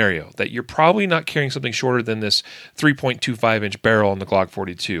case scenario, that you're probably not carrying something shorter than this 3.25 inch barrel on the Glock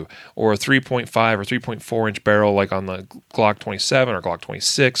 42, or a 3.5 or 3.4 inch barrel like on the Glock 27 or Glock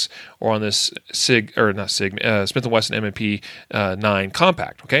 26, or on this Smith & Wesson M&P 9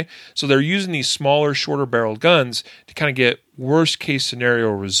 compact. Okay, so they're using these smaller, shorter barreled guns to kind of get worst case scenario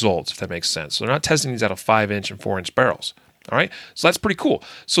results, if that makes sense. So they're not testing these out of 5-inch and 4-inch barrels. All right, so that's pretty cool.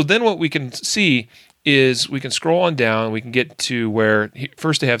 So then what we can see is we can scroll on down. We can get to where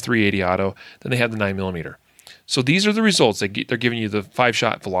first they have 380 auto, then they have the 9mm. So these are the results. They're giving you the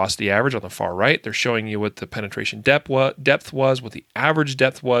 5-shot velocity average on the far right. They're showing you what the penetration depth was, what the average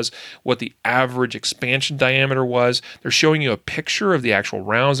depth was, what the average expansion diameter was. They're showing you a picture of the actual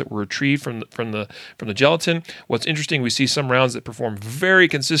rounds that were retrieved from the gelatin. What's interesting, we see some rounds that perform very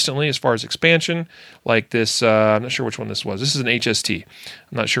consistently as far as expansion, like this. I'm not sure which one this was. This is an HST.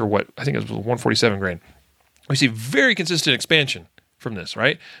 I'm not sure what. I think it was 147 grain. We see very consistent expansion from this,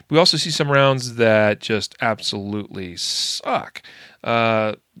 right? We also see some rounds that just absolutely suck.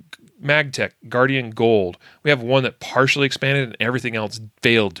 Magtech, Guardian Gold. We have one that partially expanded and everything else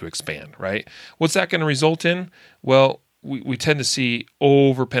failed to expand, right? What's that going to result in? Well, we tend to see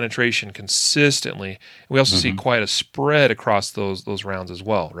over penetration consistently. We also see quite a spread across those rounds as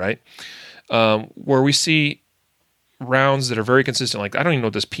well, right? Where we see rounds that are very consistent, like I don't even know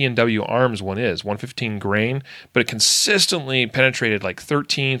what this P&W Arms one is, 115 grain, but it consistently penetrated like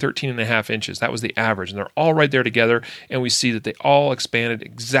 13 and a half inches. That was the average, and they're all right there together, and we see that they all expanded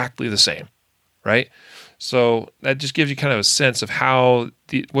exactly the same, right? So that just gives you kind of a sense of how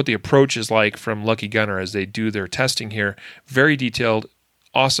what the approach is like from Lucky Gunner as they do their testing here. Very detailed,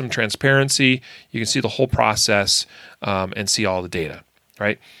 awesome transparency. You can see the whole process and see all the data,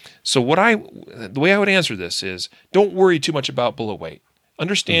 right? So the way I would answer this is, don't worry too much about bullet weight.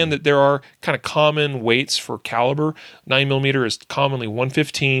 Understand that there are kind of common weights for caliber. 9mm is commonly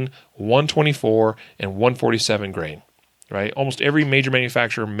 115, 124, and 147 grain, right? Almost every major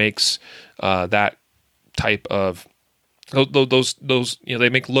manufacturer makes that type of those they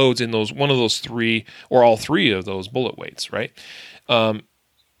make loads in one of those three or all three of those bullet weights, right?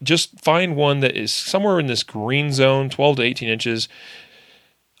 Just find one that is somewhere in this green zone, 12 to 18 inches.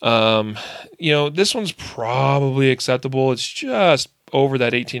 This one's probably acceptable. It's just over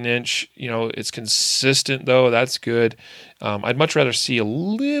that 18-inch. It's consistent though. That's good. I'd much rather see a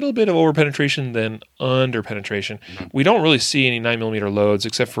little bit of over penetration than under penetration. We don't really see any 9mm loads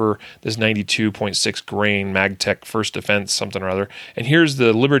except for this 92.6 grain Magtech First Defense something or other. And here's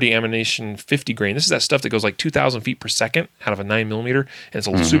the Liberty Ammunition 50 grain. This is that stuff that goes like 2,000 feet per second out of a 9mm, and it's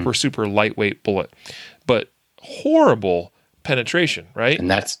a super, super lightweight bullet. But horrible penetration, right? And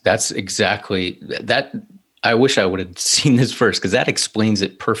that's exactly that. I wish I would have seen this first, because that explains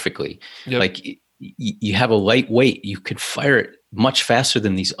it perfectly. Yep. Like you have a lightweight, you could fire it much faster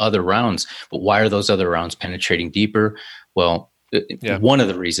than these other rounds, but why are those other rounds penetrating deeper? Well, one of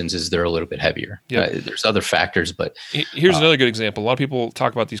the reasons is they're a little bit heavier. Yep. There's other factors, but here's another good example. A lot of people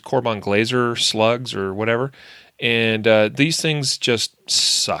talk about these Corbon Glaser slugs or whatever. And these things just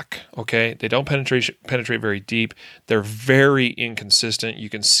suck, okay? They don't penetrate very deep. They're very inconsistent. You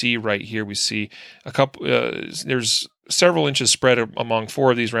can see right here, we see a couple, there's several inches spread among 4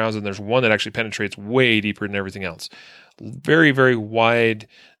 of these rounds, and there's one that actually penetrates way deeper than everything else. Very, very wide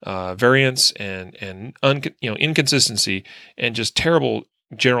variance and inconsistency, and just terrible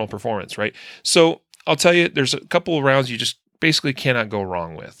general performance, right? So I'll tell you, there's a couple of rounds you just basically cannot go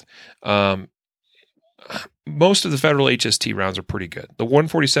wrong with. Most of the Federal HST rounds are pretty good. The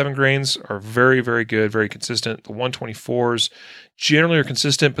 147 grains are very, very good, very consistent. The 124s generally are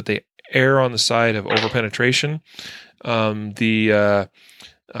consistent, but they err on the side of over-penetration. The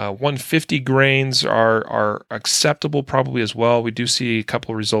 150 grains are acceptable probably as well. We do see a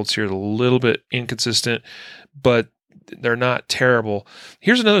couple of results here, a little bit inconsistent, but they're not terrible.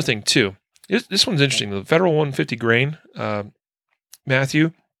 Here's another thing, too. This one's interesting. The Federal 150 grain,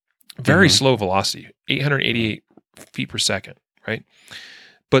 Matthew, very slow velocity, 888 feet per second, right?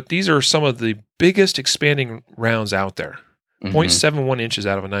 But these are some of the biggest expanding rounds out there, 0.71 inches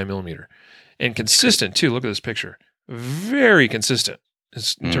out of a 9mm. And consistent, too. Look at this picture. Very consistent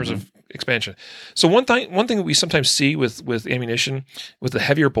in terms of expansion. So one thing that we sometimes see with ammunition, with the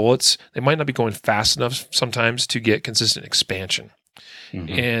heavier bullets, they might not be going fast enough sometimes to get consistent expansion.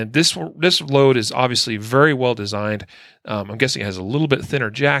 And this load is obviously very well designed. I'm guessing it has a little bit thinner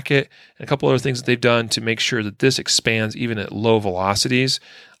jacket and a couple other things that they've done to make sure that this expands even at low velocities.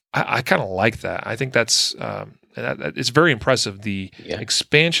 I kind of like that. I think that's it's very impressive, the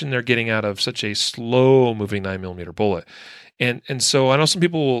expansion they're getting out of such a slow moving 9mm bullet. And so I know some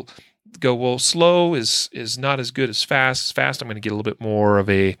people will go, well, slow is not as good as fast. Fast, I'm going to get a little bit more of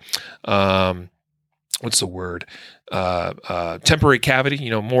a what's the word? Temporary cavity,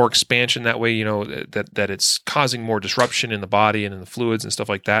 more expansion that way, that it's causing more disruption in the body and in the fluids and stuff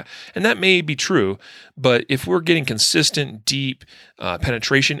like that. And that may be true, but if we're getting consistent, deep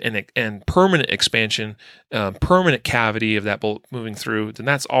penetration and permanent expansion, permanent cavity of that bullet moving through, then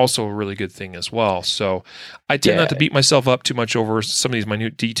that's also a really good thing as well. So I tend not to beat myself up too much over some of these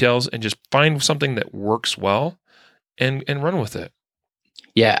minute details and just find something that works well and run with it.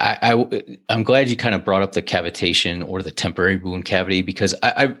 Yeah, I'm glad you kind of brought up the cavitation or the temporary wound cavity, because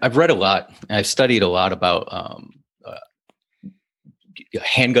I've read a lot. I've studied a lot about uh,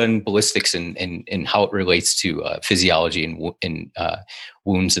 handgun ballistics and how it relates to physiology and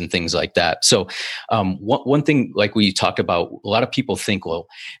wounds and things like that. So one thing, like we talked about, a lot of people think, well,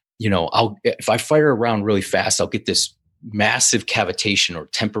 if I fire a round really fast, I'll get this massive cavitation or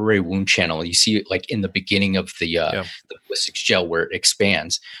temporary wound channel. You see it like in the beginning of the ballistics gel where it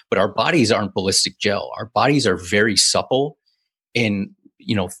expands. But our bodies aren't ballistic gel. Our bodies are very supple, and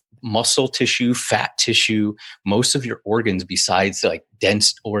muscle tissue, fat tissue, most of your organs besides like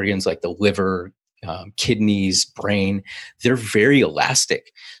dense organs like the liver, kidneys, brain, they're very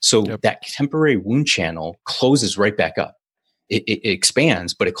elastic. So that temporary wound channel closes right back up. It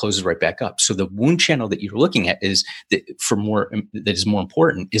expands, but it closes right back up. So the wound channel that you're looking at that is more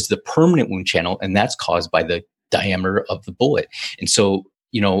important is the permanent wound channel, and that's caused by the diameter of the bullet. And so,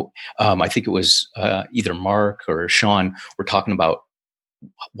 I think it was either Mark or Sean were talking about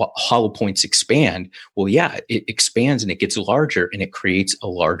what hollow points expand. Well, yeah, it expands and it gets larger, and it creates a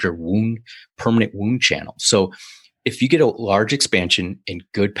larger permanent wound channel. So if you get a large expansion and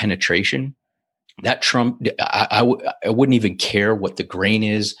good penetration, that I wouldn't even care what the grain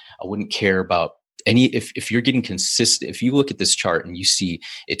is. I wouldn't care about if you're getting consistent. If you look at this chart and you see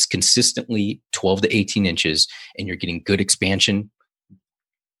it's consistently 12 to 18 inches and you're getting good expansion,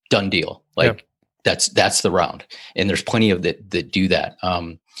 done deal. That's the round. And there's plenty of that do that.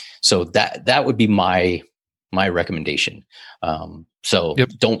 So that would be my recommendation.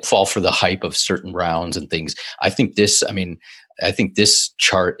 Don't fall for the hype of certain rounds and things. I think this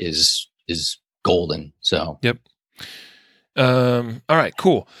chart is golden. So, all right,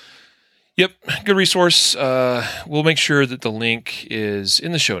 cool. Good resource. We'll make sure that the link is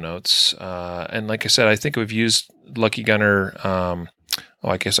in the show notes. And like I said, I think we've used Lucky Gunner.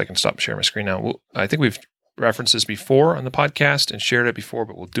 I guess I can stop sharing my screen now. I think we've referenced this before on the podcast and shared it before,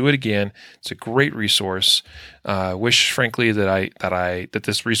 but we'll do it again. It's a great resource. Wish, frankly, that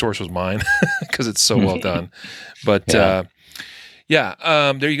this resource was mine because it's so well done. But there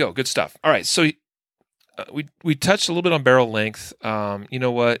you go. Good stuff. All right. So we touched a little bit on barrel length. You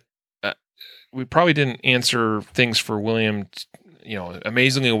know what? We probably didn't answer things for William,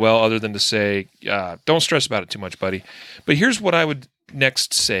 amazingly well, other than to say, don't stress about it too much, buddy. But here's what I would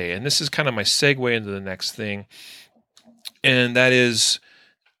next say, and this is kind of my segue into the next thing, and that is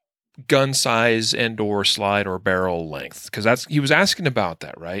gun size and/or slide or barrel length, because he was asking about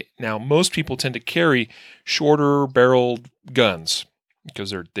that, right? Now, most people tend to carry shorter barreled guns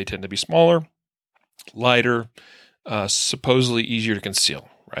because they tend to be smaller, lighter, supposedly easier to conceal,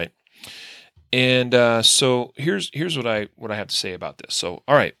 right? And so here's what I have to say about this. So,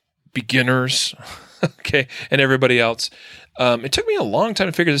 all right, beginners, okay, and everybody else. It took me a long time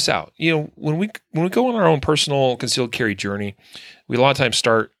to figure this out. When we go on our own personal concealed carry journey, we a lot of times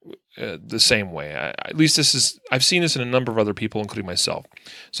start the same way. At least I've seen this in a number of other people, including myself.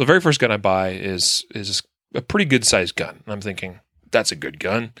 So the very first gun I buy is a pretty good sized gun. And I'm thinking, that's a good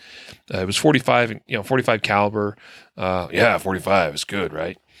gun. It was 45 caliber. 45 is good,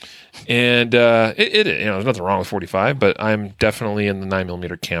 right? And there's nothing wrong with 45, but I'm definitely in the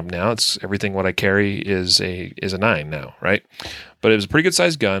 9mm camp now. It's everything what I carry is a 9 now, right? But it was a pretty good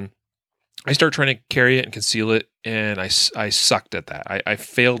sized gun. I started trying to carry it and conceal it, and I sucked at that. I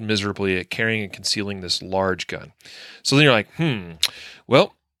failed miserably at carrying and concealing this large gun. So then you're like,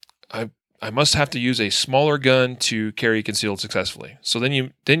 well, I must have to use a smaller gun to carry concealed successfully. So then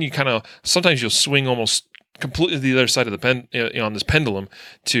you kind of, sometimes you'll swing almost completely the other side of the on this pendulum,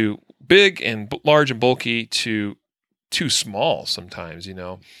 to big and large and bulky to too small sometimes, And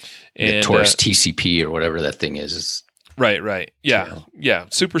the Taurus TCP or whatever that thing is. Right. Yeah.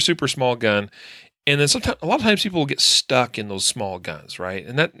 Super, super small gun. And then a lot of times people will get stuck in those small guns, right?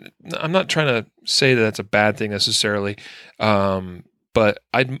 And that, I'm not trying to say that that's a bad thing necessarily, but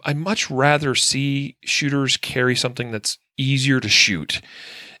I'd much rather see shooters carry something that's easier to shoot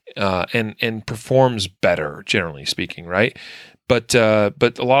and performs better, generally speaking, right? But a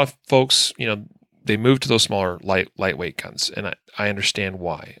lot of folks, they move to those smaller, lightweight guns, and I understand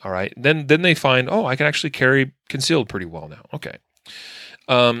why. All right, then they find, I can actually carry concealed pretty well now. Okay.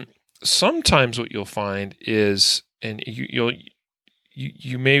 Sometimes what you'll find is, and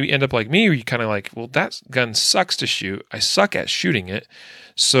you may end up like me, or you kind of like, well, that gun sucks to shoot. I suck at shooting it,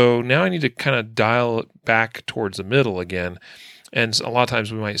 so now I need to kind of dial it back towards the middle again. And a lot of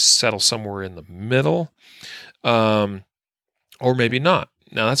times we might settle somewhere in the middle, or maybe not.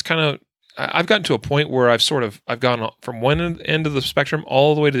 Now that's kind of, I've gotten to a point where I've gone from one end of the spectrum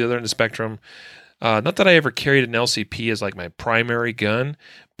all the way to the other end of the spectrum. Not that I ever carried an LCP as like my primary gun,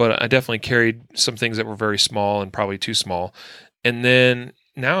 but I definitely carried some things that were very small and probably too small. And then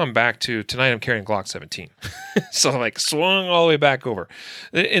now I'm back to tonight. I'm carrying Glock 17, so I'm like swung all the way back over.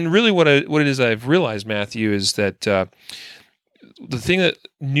 And really, what it is I've realized, Matthew, is that the thing that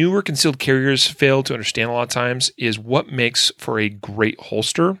newer concealed carriers fail to understand a lot of times is what makes for a great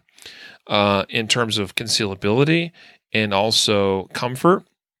holster in terms of concealability and also comfort.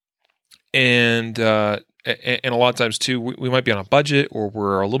 And a lot of times too, we might be on a budget, or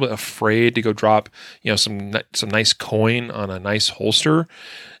we're a little bit afraid to go drop, some nice coin on a nice holster.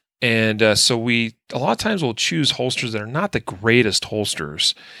 And so we a lot of times will choose holsters that are not the greatest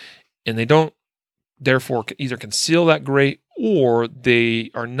holsters, and they don't therefore either conceal that great, or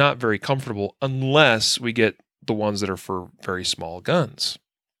they are not very comfortable unless we get the ones that are for very small guns,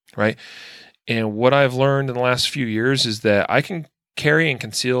 right? And what I've learned in the last few years is that I can carry and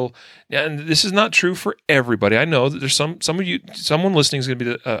conceal, and this is not true for everybody. I know that there's someone listening is going to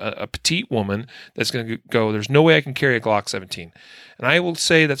be a petite woman that's going to go, there's no way I can carry a Glock 17. And I will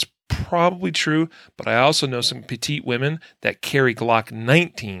say that's probably true, but I also know some petite women that carry Glock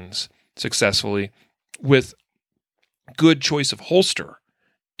 19s successfully with good choice of holster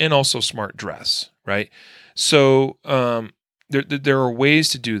and also smart dress, right? So there are ways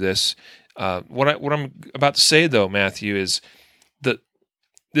to do this. What I'm about to say, though, Matthew, is that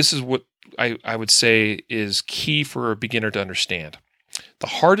this is what I would say is key for a beginner to understand. The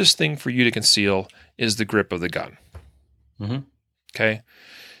hardest thing for you to conceal is the grip of the gun. Mm-hmm. Okay?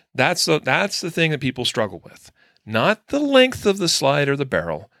 That's the thing that people struggle with. Not the length of the slide or the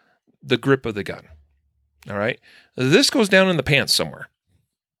barrel, the grip of the gun. All right? This goes down in the pants somewhere,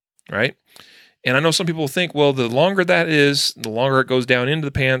 right? And I know some people think, well, the longer that is, the longer it goes down into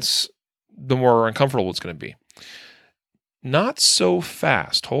the pants, the more uncomfortable it's going to be. Not so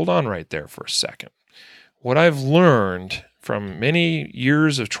fast. Hold on right there for a second. What I've learned from many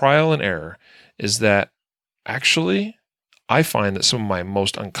years of trial and error is that actually I find that some of my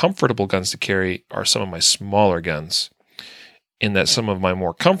most uncomfortable guns to carry are some of my smaller guns, and that some of my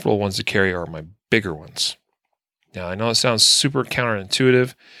more comfortable ones to carry are my bigger ones. Now, I know it sounds super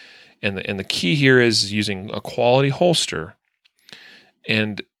counterintuitive, and the key here is using a quality holster.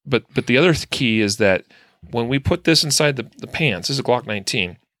 But the other key is that when we put this inside the pants, this is a Glock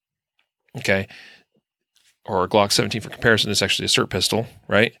 19, okay, or a Glock 17 for comparison. This is actually a SIRT pistol,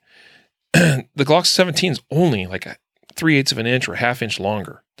 right? The Glock 17 is only like 3/8 of an inch or 1/2 inch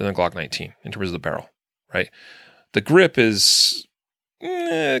longer than the Glock 19 in terms of the barrel, right? The grip is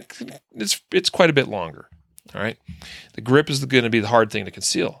it's quite a bit longer, all right? The grip is going to be the hard thing to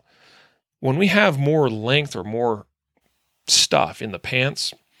conceal. When we have more length or more stuff in the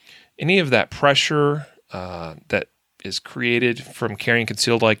pants, any of that pressure that is created from carrying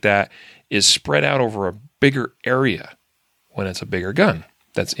concealed like that is spread out over a bigger area when it's a bigger gun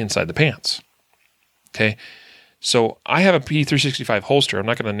that's inside the pants. Okay, so I have a P365 holster, I'm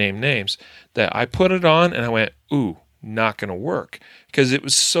not going to name names, that I put it on and I went, ooh, not going to work, because it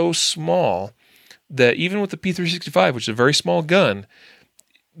was so small that even with the P365, which is a very small gun,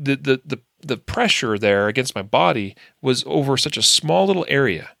 the pressure there against my body was over such a small little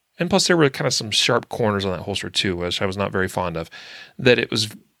area. And plus there were kind of some sharp corners on that holster too, which I was not very fond of, that it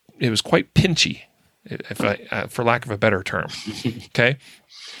was quite pinchy, for lack of a better term. Okay.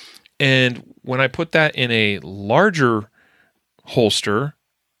 And when I put that in a larger holster,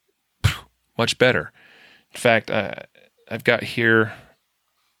 much better. In fact, I've got here,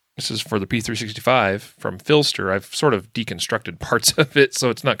 this is for the P365 from Filster. I've sort of deconstructed parts of it, so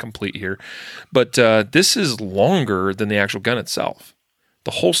it's not complete here. But this is longer than the actual gun itself.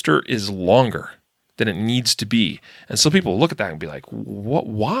 The holster is longer than it needs to be. And some people look at that and be like, "What?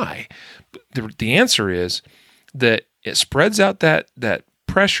 Why?" The answer is that it spreads out that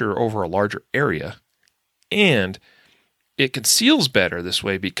pressure over a larger area, and it conceals better this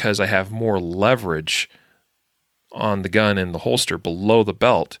way because I have more leverage on the gun and the holster below the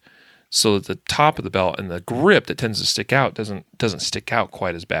belt, so that the top of the belt and the grip that tends to stick out doesn't stick out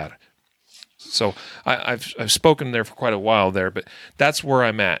quite as bad. So I've spoken there for quite a while there, but that's where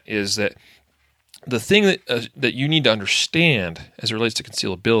I'm at, is that the thing that you need to understand as it relates to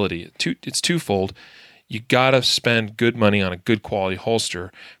concealability, it's twofold. You got to spend good money on a good quality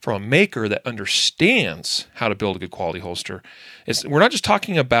holster from a maker that understands how to build a good quality holster. We're not just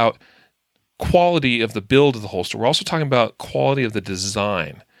talking about quality of the build of the holster. We're also talking about quality of the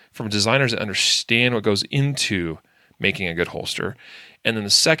design from designers that understand what goes into making a good holster. And then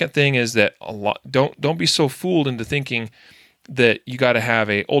the second thing is that don't be so fooled into thinking that you got to have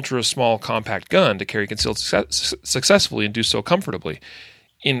a ultra small compact gun to carry concealed successfully and do so comfortably.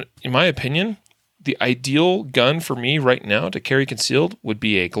 In my opinion, the ideal gun for me right now to carry concealed would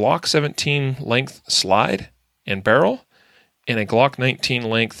be a Glock 17 length slide and barrel and a Glock 19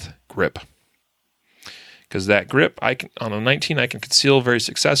 length grip. Because that grip, on a 19, I can conceal very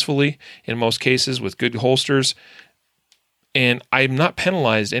successfully in most cases with good holsters. And I'm not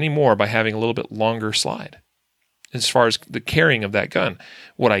penalized anymore by having a little bit longer slide as far as the carrying of that gun.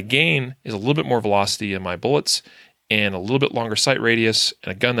 What I gain is a little bit more velocity in my bullets and a little bit longer sight radius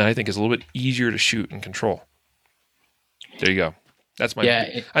and a gun that I think is a little bit easier to shoot and control. There you go. That's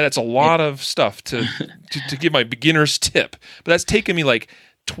that's a lot of stuff to give my beginner's tip. But that's taken me like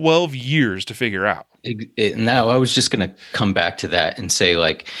 12 years to figure out. Now, I was just going to come back to that and say,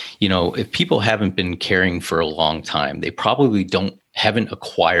 like, if people haven't been carrying for a long time, they probably haven't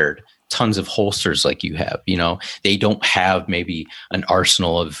acquired tons of holsters like you have. They don't have maybe an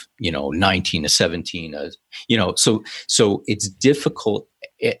arsenal of 19 to 17. So it's difficult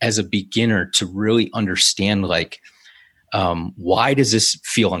as a beginner to really understand, like, why does this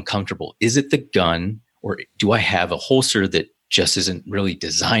feel uncomfortable? Is it the gun, or do I have a holster that just isn't really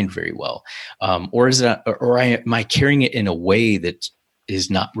designed very well, or am I carrying it in a way that is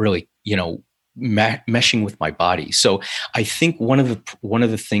not really meshing with my body? So I think one of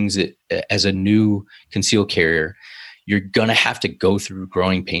the things that, as a new concealed carrier, you're gonna have to go through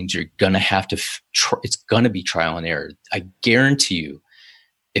growing pains. You're gonna have to it's gonna be trial and error. I guarantee you,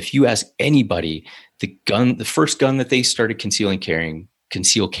 if you ask anybody, the first gun that they started conceal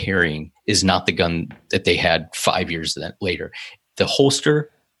carrying is not the gun that they had 5 years later. The holster,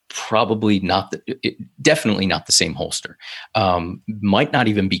 definitely not the same holster. Might not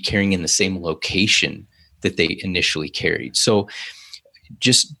even be carrying in the same location that they initially carried. So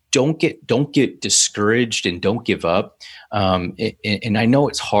just don't get discouraged and don't give up. And I know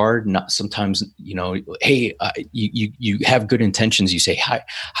it's hard. Not sometimes, hey, you have good intentions. You say, hi,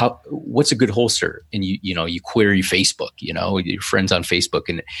 what's a good holster? And you query Facebook, your friends on Facebook,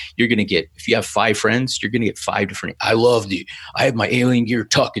 and you're going to get, if you have 5 friends, you're going to get 5 different. I have my Alien Gear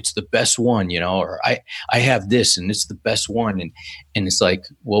Tuck. It's the best one, or I have this and it's the best one. And it's like,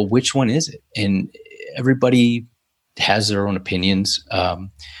 well, which one is it? And everybody has their own opinions.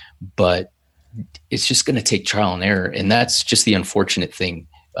 But it's just going to take trial and error. And that's just the unfortunate thing,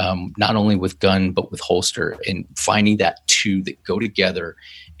 not only with gun, but with holster, and finding that two that go together,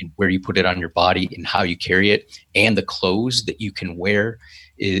 and where you put it on your body and how you carry it, and the clothes that you can wear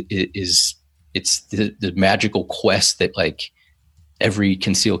it's the magical quest that, like, every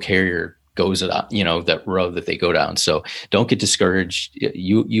concealed carrier goes on, that road that they go down. So don't get discouraged.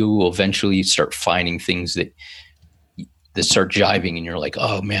 You will eventually start finding things that start jiving, and you're like,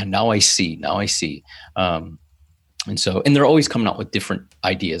 oh man, now I see. And they're always coming out with different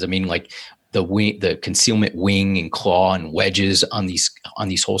ideas. I mean, like the concealment wing and claw and wedges on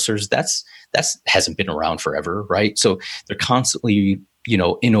these holsters, that's hasn't been around forever, right? So they're constantly,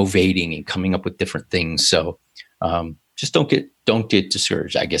 innovating and coming up with different things. So just don't get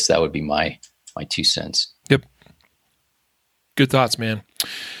discouraged. I guess that would be my 2 cents. Yep. Good thoughts, man.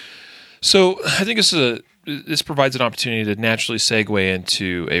 So I think this provides an opportunity to naturally segue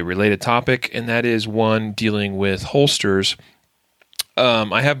into a related topic, and that is one dealing with holsters.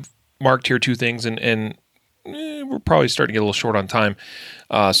 I have marked here 2 things, and we're probably starting to get a little short on time,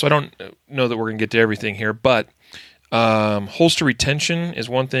 so I don't know that we're going to get to everything here, but holster retention is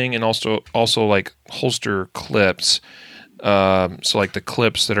one thing, and also like holster clips. So like the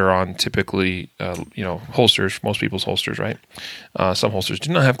clips that are on typically, holsters, most people's holsters, right? Some holsters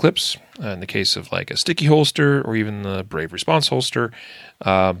do not have clips. In the case of like a sticky holster or even the Brave Response holster.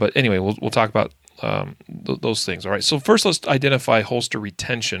 But anyway, we'll talk about those things. All right. So first, let's identify holster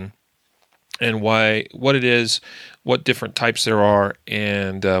retention and what it is, what different types there are,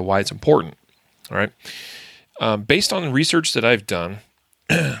 and why it's important. All right. Based on the research that I've done,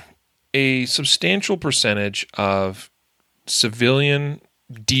 a substantial percentage of civilian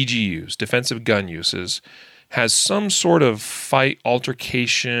DGUs, defensive gun uses, has some sort of fight,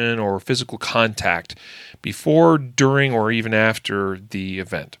 altercation, or physical contact before, during, or even after the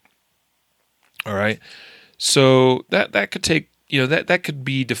event. All right. So that could take, that could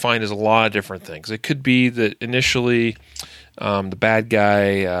be defined as a lot of different things. It could be that initially the bad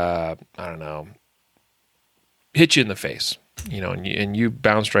guy, hit you in the face, and you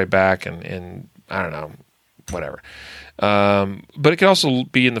bounced right back, and I don't know, whatever. But it could also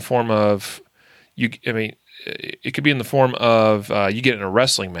be in the form of it could be in the form of you get in a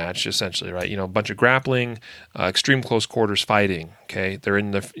wrestling match, essentially, right? A bunch of grappling, extreme close quarters fighting. Okay, they're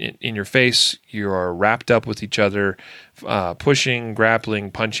in your face. You are wrapped up with each other, pushing,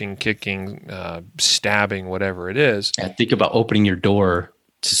 grappling, punching, kicking, stabbing, whatever it is. Yeah, think about opening your door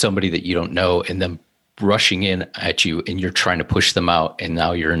to somebody that you don't know and them rushing in at you and you're trying to push them out and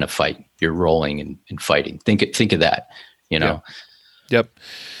now you're in a fight. You're rolling and fighting. Think of that, you know? Yep.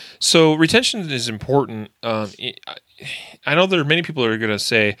 So retention is important. I know there are many people that are going to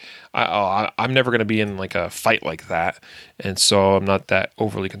say, I'm never going to be in like a fight like that. And so I'm not that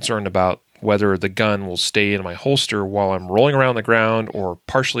overly concerned about whether the gun will stay in my holster while I'm rolling around the ground or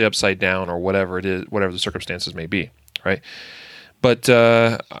partially upside down or whatever it is, whatever the circumstances may be, right? But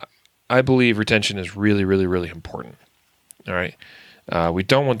I believe retention is really, really, really important, all right? We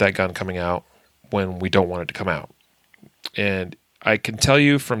don't want that gun coming out when we don't want it to come out. And I can tell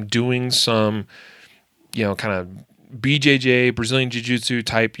you from doing some, kind of BJJ, Brazilian Jiu-Jitsu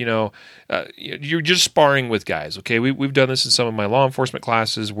type, you're just sparring with guys, okay? We've done this in some of my law enforcement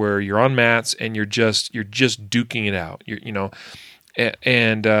classes where you're on mats and you're just duking it out,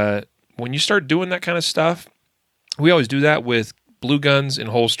 and when you start doing that kind of stuff, we always do that with blue guns in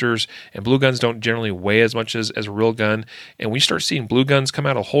holsters, and blue guns don't generally weigh as much as a real gun. And when you start seeing blue guns come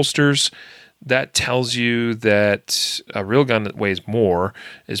out of holsters, that tells you that a real gun that weighs more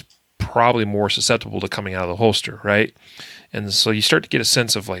is probably more susceptible to coming out of the holster, right? And so you start to get a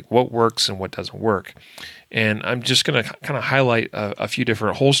sense of like what works and what doesn't work. And I'm just going to kind of highlight a few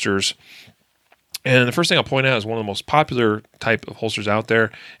different holsters. And the first thing I'll point out is one of the most popular type of holsters out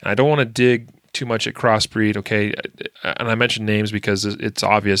there. And I don't want to dig too much at crossbreed, okay? And I mentioned names because it's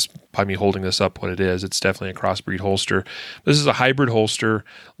obvious by me holding this up what it is. It's definitely a crossbreed holster. This is a hybrid holster,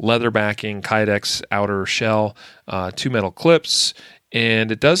 leather backing, Kydex outer shell, 2 metal clips,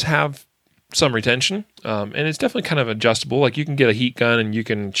 and it does have some retention, and it's definitely kind of adjustable. Like you can get a heat gun and you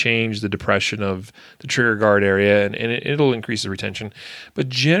can change the depression of the trigger guard area, and it'll increase the retention. But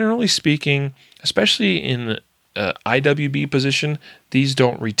generally speaking, especially in IWB position, these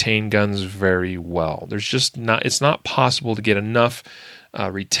don't retain guns very well. It's not possible to get enough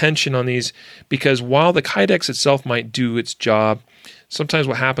retention on these, because while the Kydex itself might do its job, sometimes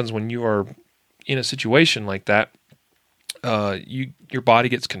what happens when you are in a situation like that, your body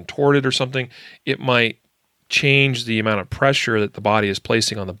gets contorted or something, it might change the amount of pressure that the body is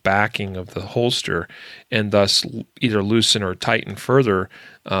placing on the backing of the holster, and thus either loosen or tighten further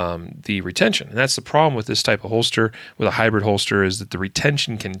the retention. And that's the problem with this type of holster, with a hybrid holster, is that the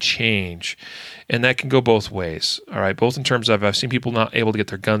retention can change, and that can go both ways. All right, both in terms of I've seen people not able to get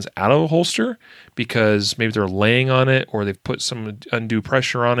their guns out of a holster because maybe they're laying on it or they've put some undue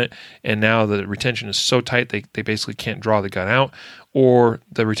pressure on it, and now the retention is so tight they basically can't draw the gun out, or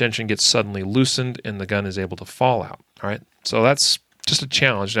the retention gets suddenly loosened and the gun is able to fall out. All right, so that's just a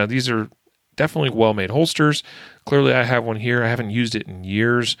challenge. Now, these are definitely well-made holsters. Clearly, I have one here. I haven't used it in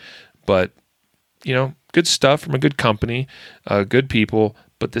years, but, good stuff from a good company, good people,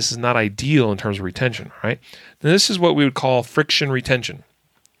 but this is not ideal in terms of retention, right? Now, this is what we would call friction retention,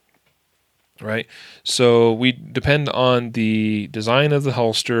 right? So we depend on the design of the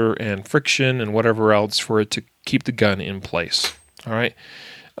holster and friction and whatever else for it to keep the gun in place, all right?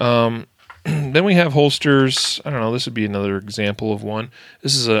 Then we have holsters. I don't know, this would be another example of one.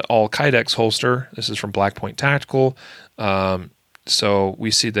 This is an all Kydex holster. This is from Black Point Tactical. So we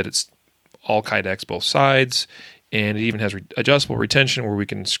see that it's all Kydex both sides, and it even has adjustable retention where we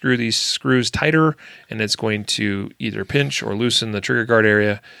can screw these screws tighter, and it's going to either pinch or loosen the trigger guard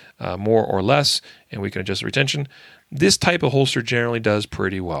area more or less, and we can adjust the retention. This type of holster generally does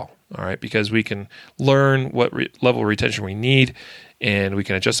pretty well, all right, because we can learn what level of retention we need, and we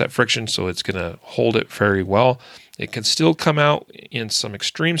can adjust that friction so it's going to hold it very well. It can still come out in some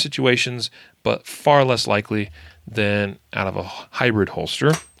extreme situations, but far less likely than out of a hybrid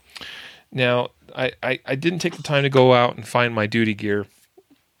holster. Now, I didn't take the time to go out and find my duty gear.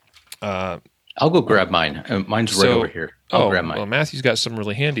 I'll go grab mine. Mine's right over here. I'll grab mine. Well, Matthew's got some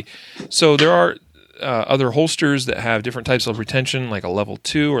really handy. So there are other holsters that have different types of retention, like a level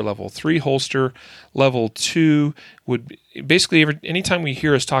 2 or level 3 holster. Level 2 would be, basically, anytime we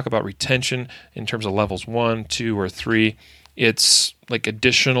hear us talk about retention in terms of levels 1, 2, or 3, it's like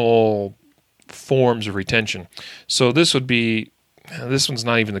additional forms of retention. So this one's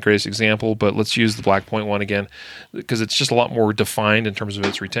not even the greatest example, but let's use the Black Point one again because it's just a lot more defined in terms of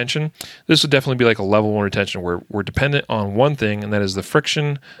its retention. This would definitely be like a level 1 retention where we're dependent on one thing, and that is the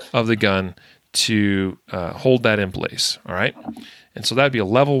friction of the gun to hold that in place, all right? And so that would be a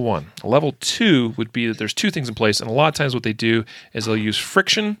level 1. A level 2 would be that there's two things in place, and a lot of times what they do is they'll use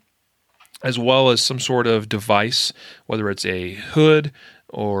friction as well as some sort of device, whether it's a hood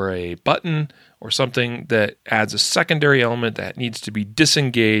or a button or something that adds a secondary element that needs to be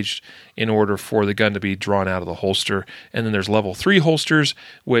disengaged in order for the gun to be drawn out of the holster. And then there's level 3 holsters,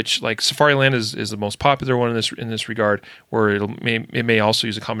 which, like Safariland is the most popular one in this regard, where it may also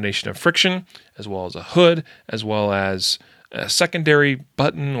use a combination of friction as well as a hood, as well as a secondary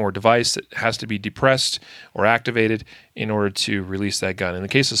button or device that has to be depressed or activated in order to release that gun. In the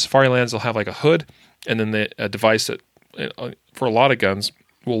case of Safarilands, they'll have like a hood and then a device that, for a lot of guns,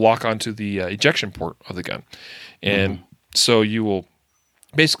 will lock onto the ejection port of the gun. And so you will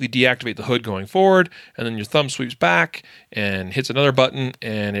basically deactivate the hood going forward, and then your thumb sweeps back and hits another button,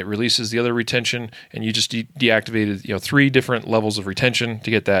 and it releases the other retention, and you just deactivated 3 different levels of retention to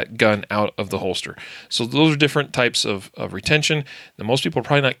get that gun out of the holster. So those are different types of retention. Now, most people are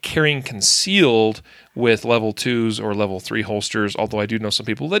probably not carrying concealed with level 2s or level 3 holsters, although I do know some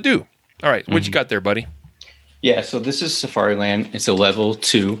people that do. All right, what you got there, buddy? Yeah, so this is Safariland. It's a level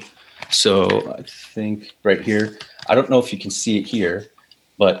 2. So I think right here, I don't know if you can see it here,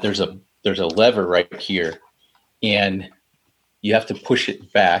 but there's a lever right here, and you have to push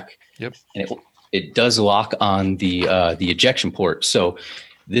it back. Yep. And it does lock on the ejection port. So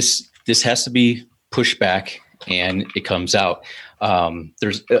this has to be pushed back, and it comes out.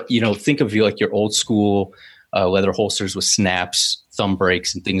 There's think of like your old school leather holsters with snaps, thumb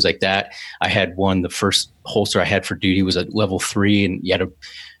brakes, and things like that. I had one. The first holster I had for duty was at level 3, and you had to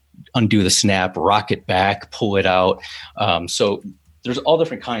undo the snap, rock it back, pull it out. So there's all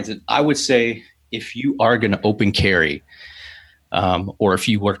different kinds. And I would say if you are going to open carry, or if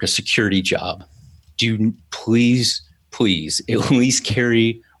you work a security job, do please at least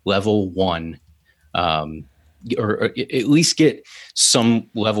carry level 1, or at least get some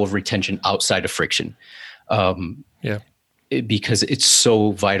level of retention outside of friction. Because it's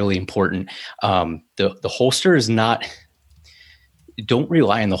so vitally important. The holster is not. Don't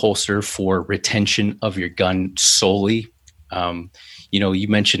rely on the holster for retention of your gun solely. You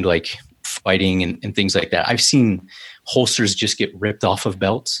mentioned like fighting and things like that. I've seen holsters just get ripped off of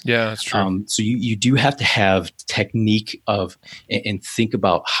belts. Yeah, that's true. So you do have to have technique and think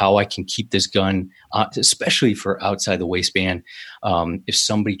about how I can keep this gun, especially for outside the waistband. If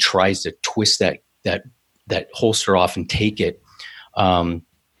somebody tries to twist that holster off and take it.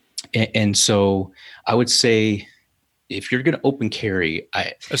 And so I would say if you're going to open carry,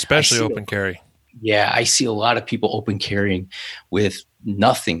 especially open carry. Yeah, I see a lot of people open carrying with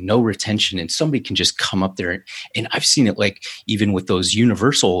nothing, no retention, and somebody can just come up there. And I've seen it like even with those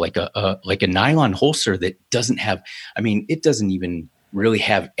universal, like a nylon holster that doesn't have, it doesn't even really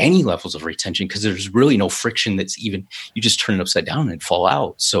have any levels of retention because there's really no friction that's even, you just turn it upside down and fall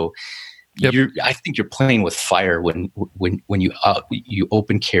out. So I think you're playing with fire when you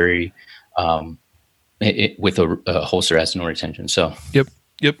open carry with a holster has no retention. So Yep.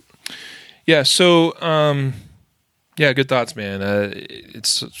 Yeah. So, good thoughts, man.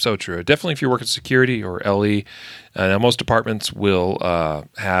 It's so true. Definitely if you're working security or LE, now most departments will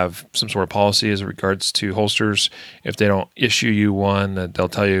have some sort of policy as regards to holsters. If they don't issue you one, they'll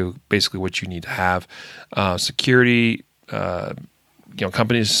tell you basically what you need to have. Security,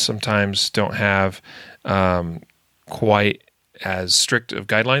 companies sometimes don't have quite as strict of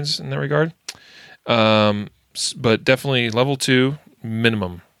guidelines in that regard. But definitely level 2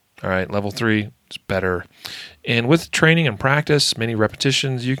 minimum. All right, level 3 is better. And with training and practice, many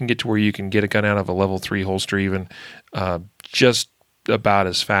repetitions, you can get to where you can get a gun out of a level 3 holster even just about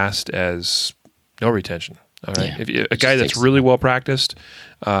as fast as no retention. All right, if a guy that's really well practiced,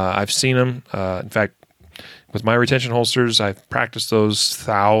 I've seen him. In fact, with my retention holsters, I've practiced those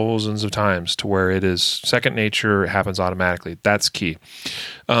thousands of times to where it is second nature. It happens automatically. That's key.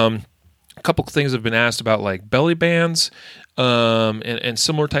 A couple of things have been asked about, like belly bands and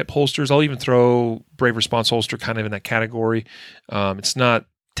similar type holsters. I'll even throw Brave Response holster kind of in that category. It's not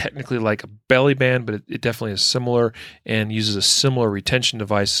technically like a belly band, but it definitely is similar and uses a similar retention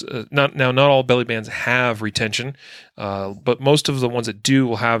device. Not all belly bands have retention, but most of the ones that do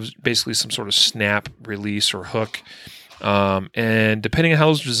will have basically some sort of snap, release, or hook. And depending on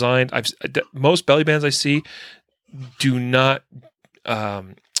how it's designed, most belly bands I see do not.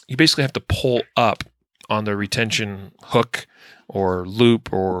 You basically have to pull up on the retention hook or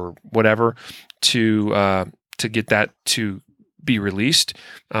loop or whatever to get that to be released.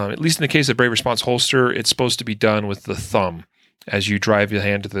 At least in the case of Brave Response holster, it's supposed to be done with the thumb. As you drive your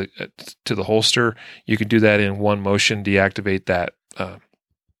hand to the holster, you can do that in one motion. Deactivate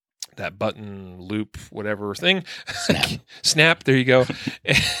that button, loop, whatever thing. Snap. Snap. There you go.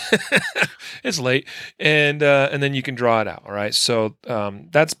 it's late, and then you can draw it out. All right, so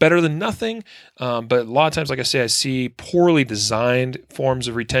that's better than nothing. But a lot of times, like I say, I see poorly designed forms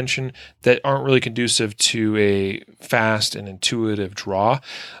of retention that aren't really conducive to a fast and intuitive draw.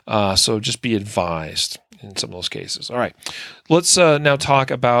 So just be advised in some of those cases. All right, let's now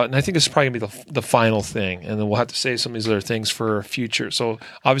talk about, and I think this is probably going to be the final thing, and then we'll have to say some of these other things for future. So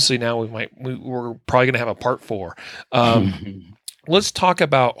obviously now we're probably going to have a part 4. Let's talk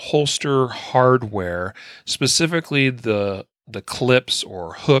about holster hardware, specifically the clips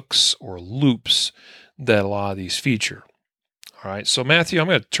or hooks or loops that a lot of these feature. All right, so Matthew, I'm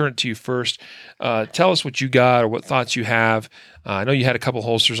going to turn it to you first. Tell us what you got or what thoughts you have. I know you had a couple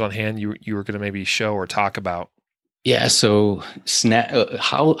holsters on hand you were going to maybe show or talk about. Yeah, so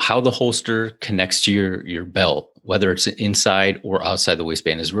how the holster connects to your belt, whether it's inside or outside the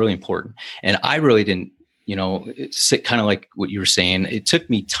waistband, is really important. And I really didn't, it's kind of like what you were saying. It took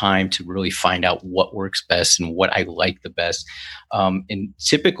me time to really find out what works best and what I like the best. And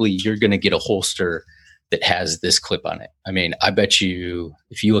typically, you're going to get a holster that has this clip on it. I mean, I bet you,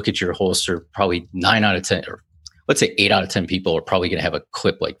 if you look at your holster, probably 9 out of 10, or let's say 8 out of 10 people are probably going to have a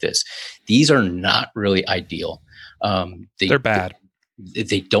clip like this. These are not really ideal. They're bad.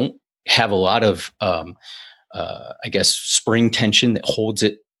 They don't have a lot of, I guess, spring tension that holds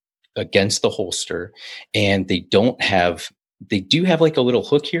it against the holster, and they do have like a little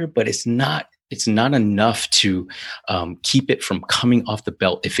hook here, but it's not enough to keep it from coming off the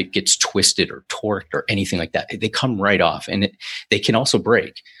belt if it gets twisted or torqued or anything like that. They come right off, and they can also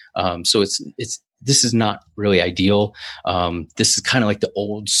break. So this is not really ideal. This is kind of like the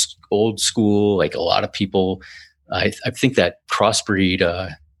old school, like a lot of people. I think that crossbreed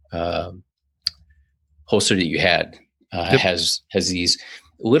holster that you had has these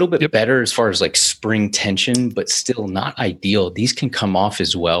a little bit better as far as like spring tension, but still not ideal. These can come off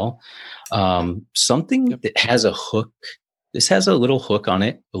as well. Something that has a hook. This has a little hook on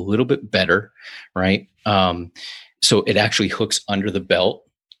it, a little bit better, right? So it actually hooks under the belt,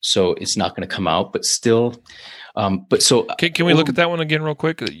 so it's not going to come out, but still. Can we look at that one again real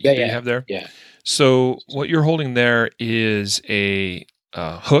quick? You have there. Yeah. So what you're holding there is a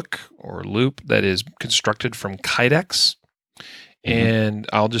hook or loop that is constructed from Kydex. And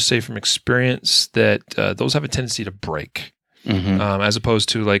I'll just say from experience that those have a tendency to break, as opposed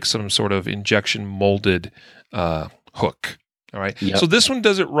to like some sort of injection molded hook. All right. Yep. So this one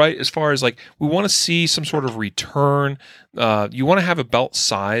does it right as far as like we want to see some sort of return. You want to have a belt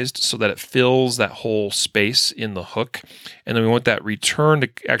sized so that it fills that whole space in the hook. And then we want that return to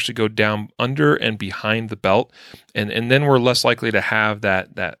actually go down under and behind the belt. And then we're less likely to have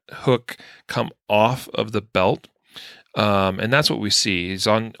that hook come off of the belt. And that's what we see is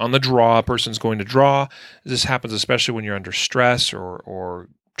on the draw, a person's going to draw. This happens especially when you're under stress or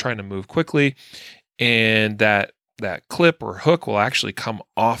trying to move quickly. And that clip or hook will actually come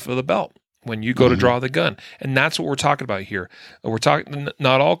off of the belt when you go to draw the gun. And that's what we're talking about here. We're talking,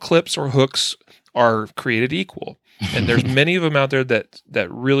 not all clips or hooks are created equal. And there's many of them out there that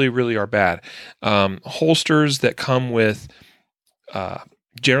really, really are bad. Holsters that come with,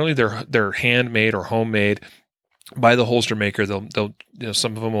 generally they're handmade or homemade by the holster maker. They'll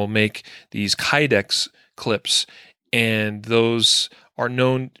some of them will make these Kydex clips, and those are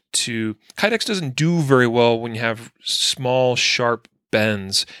known to. Kydex doesn't do very well when you have small, sharp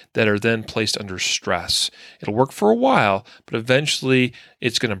bends that are then placed under stress. It'll work for a while, but eventually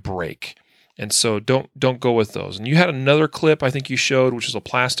it's going to break. And so don't go with those. And you had another clip I think you showed, which is a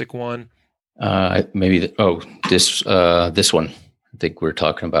plastic one. This one I think we're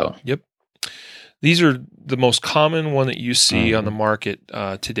talking about. Yep. These are the most common one that you see on the market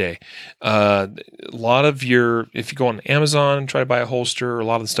today. A lot of if you go on Amazon and try to buy a holster, a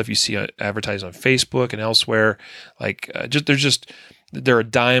lot of the stuff you see advertised on Facebook and elsewhere, there are a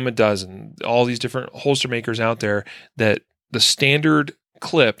dime a dozen. All these different holster makers out there that the standard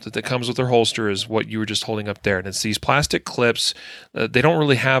clip that comes with their holster is what you were just holding up there. And it's these plastic clips. They don't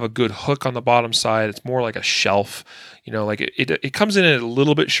really have a good hook on the bottom side. It's more like a shelf. It comes in at a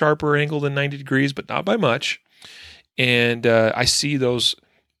little bit sharper angle than 90 degrees, but not by much. And I see those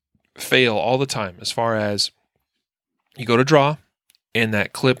fail all the time as far as you go to draw and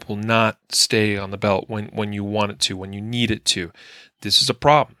that clip will not stay on the belt when you want it to, when you need it to. This is a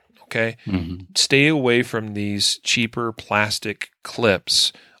problem. Okay. Stay away from these cheaper plastic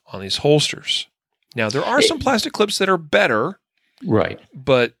clips on these holsters. Now, there are some plastic clips that are better. Right.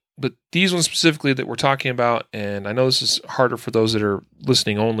 But these ones specifically that we're talking about, and I know this is harder for those that are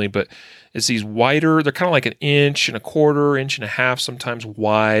listening only, but it's these wider, they're kind of like 1.25 inches, 1.5 inches sometimes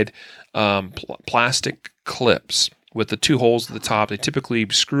wide plastic clips. with the two holes at the top. They typically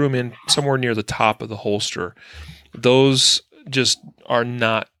screw them in somewhere near the top of the holster. Those just are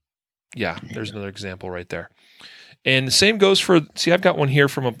not, yeah, there's another example right there. And the same goes for, see, I've got one here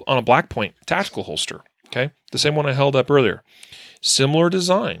on a Black Point tactical holster, okay? The same one I held up earlier. Similar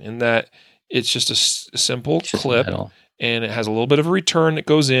design in that it's just a simple clip, and it has a little bit of a return that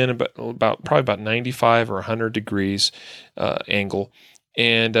goes in probably about 95 or 100 degrees angle.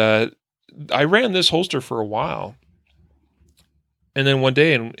 And I ran this holster for a while. And then one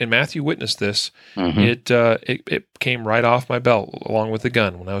day, and Matthew witnessed this, it came right off my belt along with the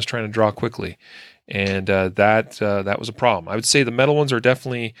gun when I was trying to draw quickly. And that was a problem. I would say the metal ones are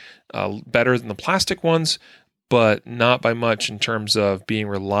definitely better than the plastic ones, but not by much in terms of being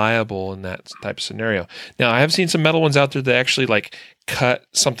reliable in that type of scenario. Now, I have seen some metal ones out there that actually like cut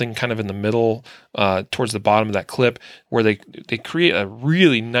something kind of in the middle towards the bottom of that clip, where they create a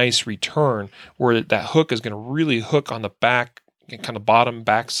really nice return where that hook is going to really hook on the back, kind of bottom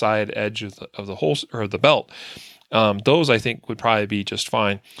backside edge of the hole or the belt. Those I think would probably be just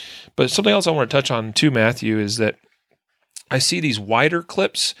fine. But something else I want to touch on too, Matthew, is that I see these wider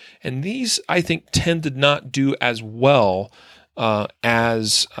clips, and these I think tend to not do as well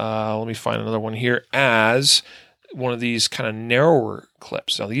as, let me find another one here, as one of these kind of narrower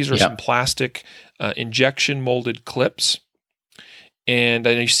clips. Now these are some plastic injection molded clips. And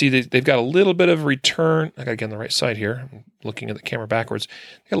you see they've got a little bit of return. I got to get on the right side here. I'm looking at the camera backwards.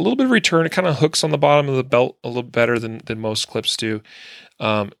 They got a little bit of return. It kind of hooks on the bottom of the belt a little better than most clips do.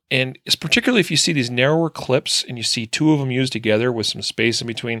 And it's particularly if you see these narrower clips and you see two of them used together with some space in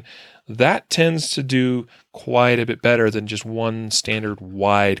between, that tends to do quite a bit better than just one standard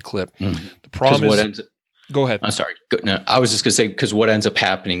wide clip. The problem is... Go ahead. I'm sorry. No, I was just going to say, because what ends up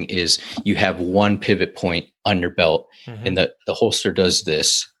happening is you have one pivot point on your belt, and the holster does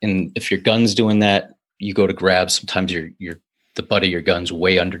this. And if your gun's doing that, you go to grab, sometimes the butt of your gun's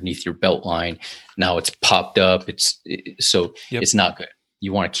way underneath your belt line. Now it's popped up. It's not good.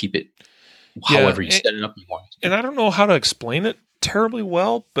 You want to keep it however you set it up. You want it. And I don't know how to explain it terribly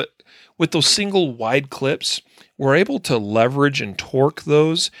well, but with those single wide clips, we're able to leverage and torque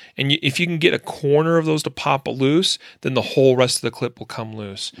those. And if you can get a corner of those to pop loose, then the whole rest of the clip will come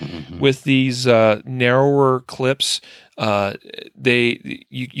loose. With these narrower clips,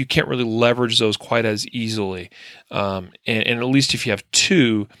 you can't really leverage those quite as easily. And at least if you have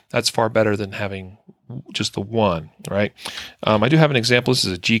two, that's far better than having just the one, right? I do have an example. This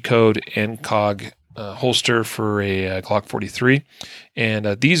is a G-Code NCOG holster for a Glock 43,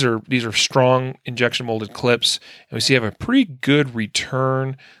 and these are strong injection molded clips, and we see have a pretty good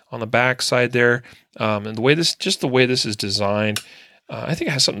return on the back side there. And the way this is designed, I think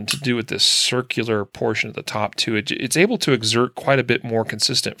it has something to do with this circular portion at the top too. It's able to exert quite a bit more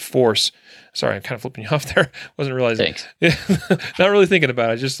consistent force. Sorry, I'm kind of flipping you off there. Wasn't realizing. Thanks. Not really thinking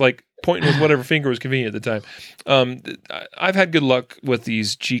about it. Just like pointing with whatever finger was convenient at the time. I've had good luck with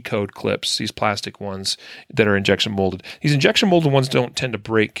these G-Code clips, these plastic ones that are injection molded. These injection molded ones don't tend to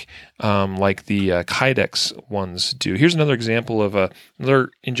break like the Kydex ones do. Here's another example of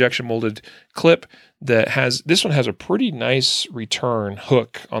another injection molded clip that this one has a pretty nice return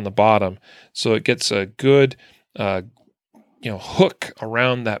hook on the bottom, so it gets a good hook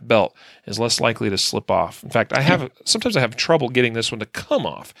around that belt, is less likely to slip off. In fact, sometimes I have trouble getting this one to come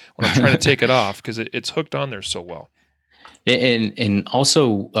off when I'm trying to take it off because it's hooked on there so well. And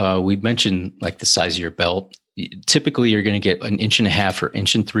also we mentioned like the size of your belt. Typically, you're going to get an 1.5 or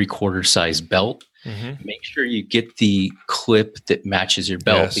 1.75 size belt. Make sure you get the clip that matches your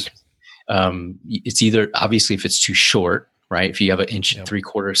belt. Yes. Because it's either, obviously, if it's too short, right? If you have an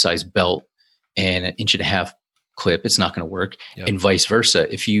 1.75 size belt and an 1.5 clip, it's not going to work. And vice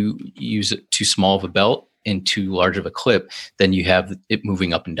versa. If you use too small of a belt and too large of a clip, then you have it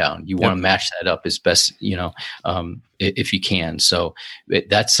moving up and down. You want to match that up as best, if you can. So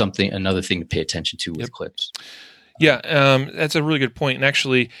that's another thing to pay attention to with clips. Yeah, that's a really good point. And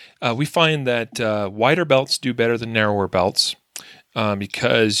actually, we find that wider belts do better than narrower belts.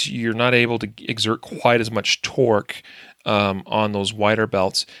 Because you're not able to exert quite as much torque on those wider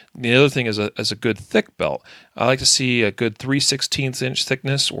belts. The other thing is a good thick belt. I like to see a good 3/16 inch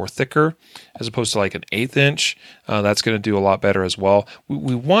thickness or thicker, as opposed to like an 1/8 inch. That's going to do a lot better as well.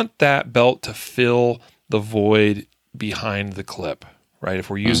 We want that belt to fill the void behind the clip, right? If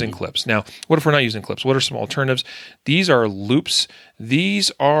we're using clips. Now, what if we're not using clips? What are some alternatives? These are loops.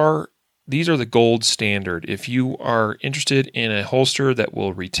 These are the gold standard. If you are interested in a holster that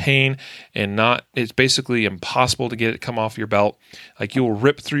will retain and it's basically impossible to get it come off your belt. Like you'll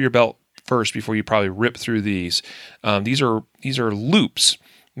rip through your belt first before you probably rip through these. These are loops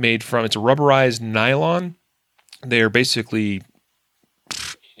made from, it's a rubberized nylon. they are basically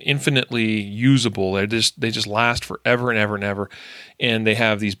infinitely usable. They just last forever and ever and ever. And they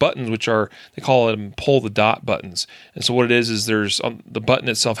have these buttons, which are, they call them pull the dot buttons. And so what it is there's the button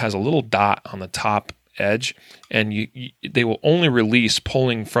itself has a little dot on the top edge, and they will only release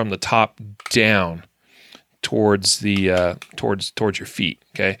pulling from the top down towards the towards your feet.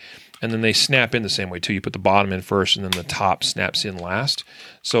 Okay. And then they snap in the same way too. You put the bottom in first, and then the top snaps in last.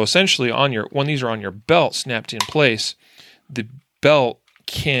 So essentially, when these are on your belt snapped in place, the belt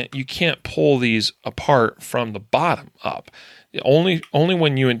you can't pull these apart from the bottom up. Only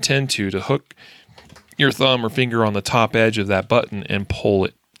when you intend to hook your thumb or finger on the top edge of that button and pull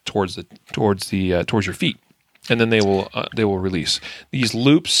it towards your feet, and then they will release. These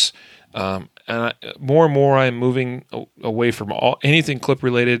loops. And more and more, I'm moving away from anything clip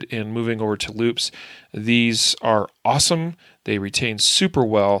related and moving over to loops. These are awesome. They retain super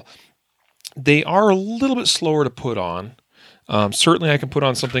well. They are a little bit slower to put on. Certainly, I can put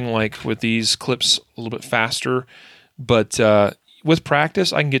on something like with these clips a little bit faster, but with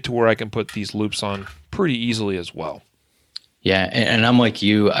practice, I can get to where I can put these loops on pretty easily as well. Yeah, and I'm like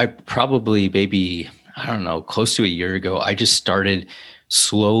you. I probably maybe, I don't know, close to a year ago, I just started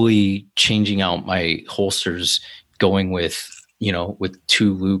slowly changing out my holsters, going with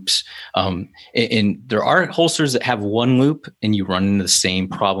two loops. And there are holsters that have one loop and you run into the same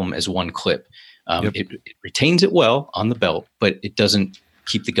problem as one clip. Yep. It retains it well on the belt, but it doesn't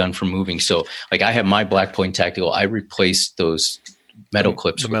keep the gun from moving. So like I have my Black Point Tactical, I replaced those metal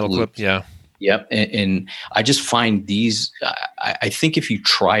clips. The metal clip, yeah. Yep. And I just find these, I think if you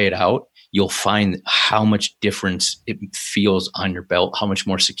try it out, you'll find how much difference it feels on your belt, how much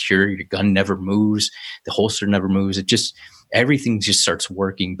more secure. Your gun never moves. The holster never moves. Everything just starts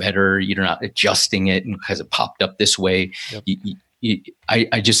working better. You're not adjusting it and has it popped up this way. Yep.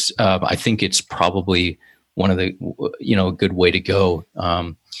 I think it's probably one of the, a good way to go.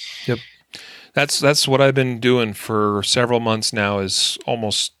 Yep. That's what I've been doing for several months now, is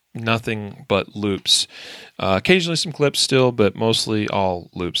almost nothing but loops. Occasionally some clips still, but mostly all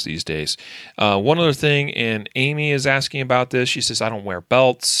loops these days. One other thing, and Amy is asking about this. She says, I don't wear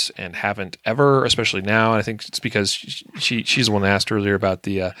belts and haven't ever, especially now. And I think it's because she's the one that asked earlier about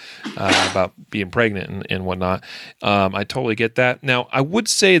the about being pregnant and whatnot. I totally get that. Now, I would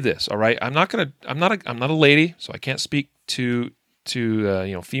say this, all right? I'm not a lady, so I can't speak to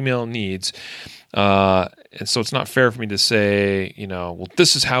female needs. And so it's not fair for me to say, well,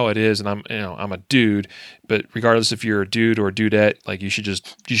 this is how it is, and I'm a dude. But regardless if you're a dude or a dudette, like you should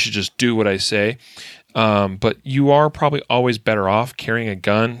just do what I say. But you are probably always better off carrying a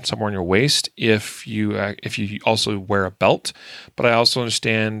gun somewhere on your waist if you also wear a belt. But I also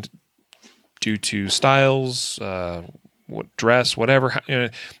understand, due to styles, what dress, whatever,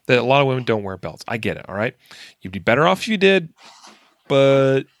 that a lot of women don't wear belts. I get it. All right, you'd be better off if you did,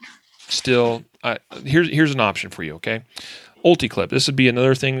 but still. Here's an option for you, okay? UltiClip. This would be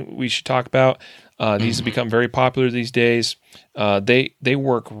another thing we should talk about. These have become very popular these days. They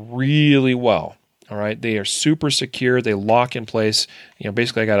work really well. All right, they are super secure. They lock in place.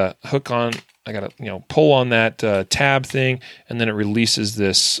 Basically, I got a hook on. I got to pull on that tab thing, and then it releases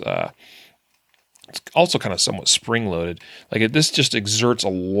this. It's also kind of somewhat spring loaded. This just exerts a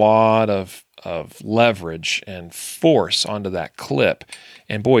lot of leverage and force onto that clip.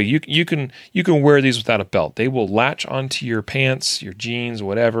 And boy, you can wear these without a belt. They will latch onto your pants, your jeans,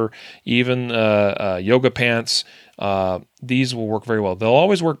 whatever, even yoga pants. These will work very well. They'll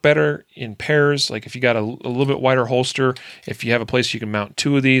always work better in pairs. Like if you got a little bit wider holster, if you have a place you can mount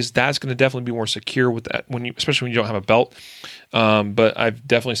two of these, that's going to definitely be more secure with that, especially when you don't have a belt. But I've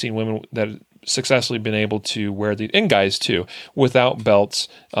definitely seen women that successfully been able to wear these, and guys too, without belts,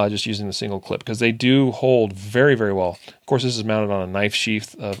 just using the single clip, because they do hold very, very well. Of course, this is mounted on a knife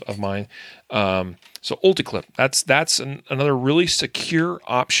sheath of mine. So UltiClip, that's another really secure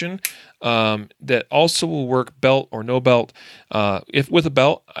option that also will work belt or no belt. If with a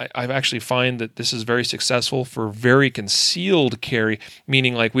belt, I've actually find that this is very successful for very concealed carry,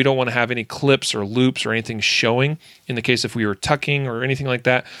 meaning like we don't want to have any clips or loops or anything showing. In the case if we were tucking or anything like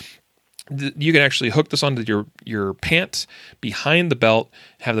that, you can actually hook this onto your pants behind the belt,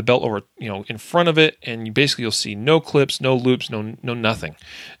 have the belt over in front of it, and you'll see no clips, no loops, no nothing.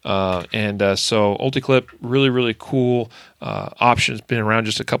 So UltiClip, really, really cool. option. It's been around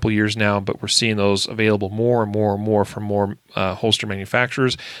just a couple years now, but we're seeing those available more and more and more from more holster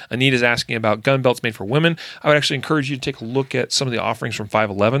manufacturers. Anita's asking about gun belts made for women. I would actually encourage you to take a look at some of the offerings from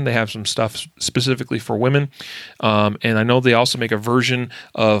 511. They have some stuff specifically for women, and I know they also make a version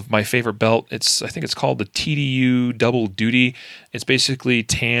of my favorite belt. I think it's called the TDU Double Duty. It's basically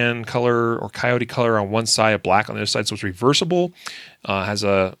tan color or coyote color on one side, black on the other side, so it's reversible. Has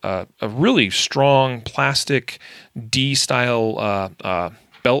a really strong plastic D-style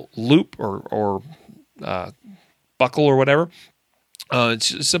belt loop or buckle or whatever.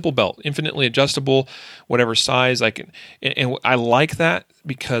 It's a simple belt, infinitely adjustable, whatever size I can. And I like that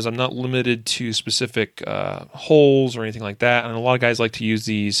because I'm not limited to specific holes or anything like that. And a lot of guys like to use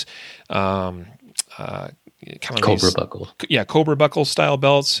these kind of Cobra buckle. Yeah, Cobra buckle style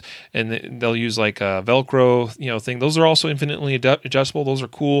belts, and they'll use like a Velcro, thing. Those are also infinitely adjustable. Those are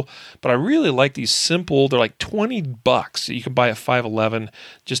cool, but I really like these simple. They're like $20. You can buy at 511,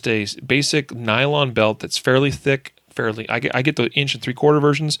 just a basic nylon belt that's fairly thick. I get the 1 3/4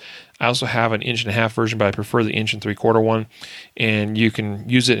 versions. I also have an 1.5 inch version, but I prefer the 1 3/4 one. And you can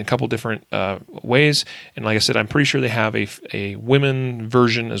use it in a couple different ways. And like I said, I'm pretty sure they have a women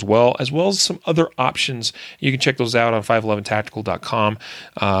version as well as some other options. You can check those out on 511tactical.com.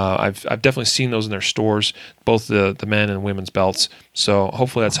 I've definitely seen those in their stores, both the men and women's belts. So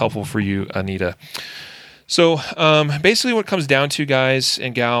hopefully that's helpful for you, Anita. So basically, what it comes down to, guys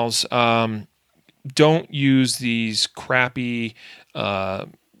and gals. Don't use these crappy,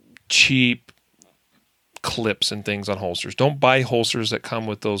 cheap clips and things on holsters. Don't buy holsters that come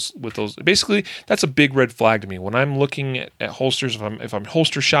with those. Basically, that's a big red flag to me. When I'm looking at holsters, if I'm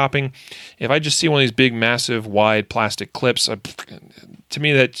holster shopping, if I just see one of these big, massive, wide plastic clips, to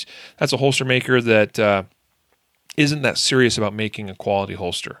me that's a holster maker that isn't that serious about making a quality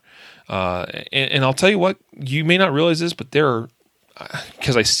holster. And I'll tell you what, you may not realize this, but there are,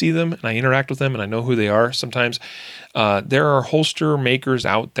 because I see them and I interact with them and I know who they are sometimes, there are holster makers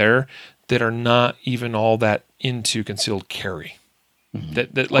out there that are not even all that into concealed carry. Mm-hmm.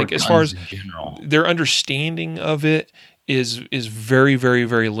 That like, as far as their understanding of it is very, very,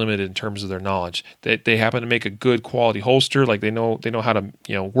 very limited in terms of their knowledge. That they happen to make a good quality holster, like they know how to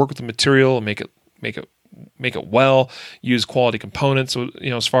work with the material and make it well, use quality components,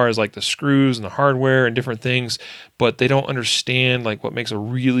 as far as like the screws and the hardware and different things, but they don't understand like what makes a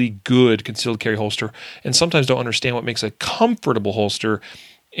really good concealed carry holster, and sometimes don't understand what makes a comfortable holster.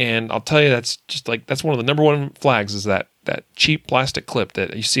 And I'll tell you, that's one of the number one flags, is that cheap plastic clip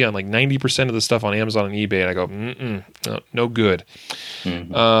that you see on like 90% of the stuff on Amazon and eBay, and I go, no good.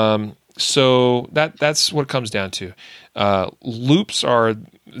 Mm-hmm. So that's what it comes down to. Loops are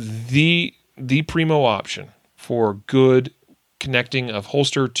the primo option for good connecting of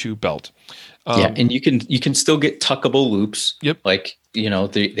holster to belt. And you can still get tuckable loops. Yep. Like,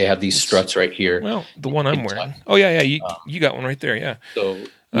 they have these struts right here. Well, the one I'm wearing. Oh yeah. You got one right there. Yeah. So,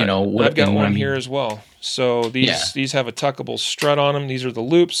 I've got one here as well. So these have a tuckable strut on them. These are the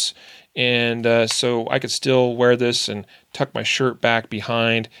loops. And so I could still wear this and tuck my shirt back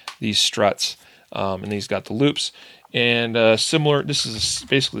behind these struts. And these got the loops. And similar, this is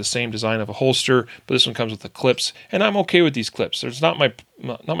basically the same design of a holster, but this one comes with the clips, and I'm okay with these clips. It's not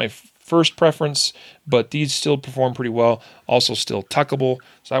my first preference, but these still perform pretty well. Also, still tuckable,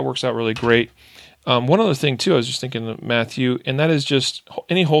 so that works out really great. One other thing too, I was just thinking, Matthew, and that is just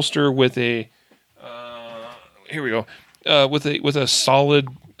any holster with a here we go, with a solid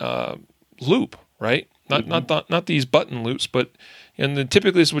loop, right? Not these button loops, but. And then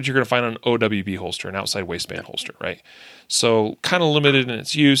typically this is what you're going to find on an OWB holster, an outside waistband holster, right? So kind of limited in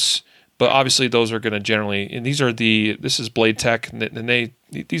its use, but obviously those are going to generally, and this is Blade Tech, and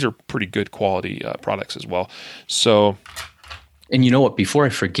these are pretty good quality products as well. So, and you know what? Before I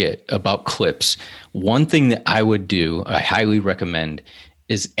forget about clips, one thing that I would do, I highly recommend,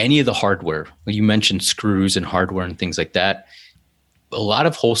 is any of the hardware. You mentioned screws and hardware and things like that. A lot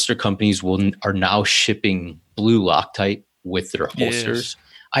of holster companies are now shipping blue Loctite with their holsters. Yes.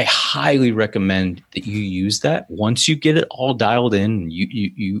 I highly recommend that you use that. Once you get it all dialed in,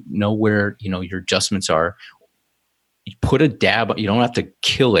 you know where your adjustments are. You put a dab. You don't have to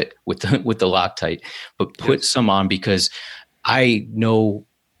kill it with the Loctite, but put some on, because I know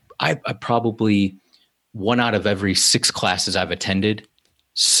I probably 1 out of every 6 classes I've attended,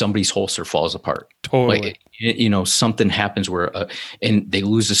 somebody's holster falls apart. Totally. Like, something happens where and they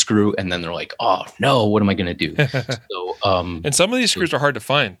lose a screw, and then they're like, oh no, what am I going to do? So, and some of these screws are hard to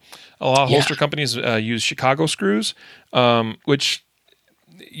find. A lot of holster companies use Chicago screws, which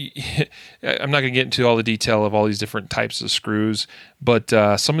I'm not going to get into all the detail of all these different types of screws, but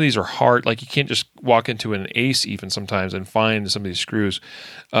some of these are hard. Like you can't just walk into an Ace even sometimes and find some of these screws.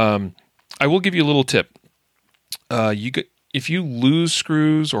 I will give you a little tip. If you lose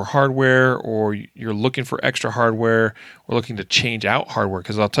screws or hardware, or you're looking for extra hardware or looking to change out hardware,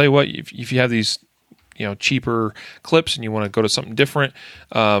 because I'll tell you what, if you have these, cheaper clips and you want to go to something different,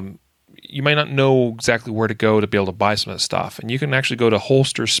 you might not know exactly where to go to be able to buy some of that stuff. And you can actually go to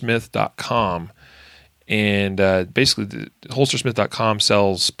holstersmith.com, and basically holstersmith.com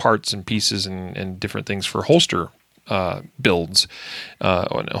sells parts and pieces and different things for holster builds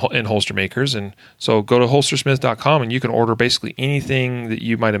and holster makers. And so go to holstersmith.com and you can order basically anything that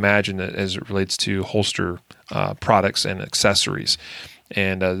you might imagine that as it relates to holster products and accessories.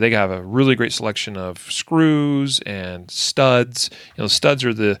 And they have a really great selection of screws and studs. Studs are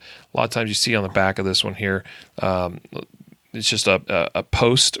a lot of times you see on the back of this one here. It's just a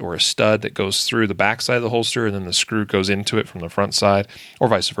post or a stud that goes through the back side of the holster, and then the screw goes into it from the front side, or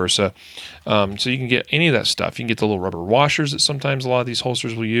vice versa. So you can get any of that stuff. You can get the little rubber washers that sometimes a lot of these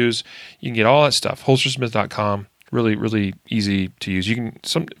holsters will use. You can get all that stuff. Holstersmith.com. Really, really easy to use.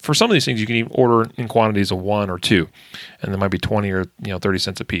 For some of these things, you can even order in quantities of 1 or 2, and they might be 20 or 30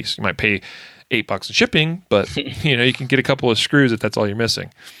 cents a piece. You might pay $8 in shipping, but you can get a couple of screws if that's all you're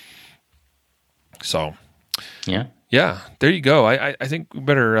missing. So, yeah, there you go. I think we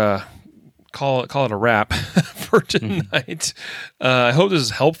better call it a wrap for tonight. I hope this is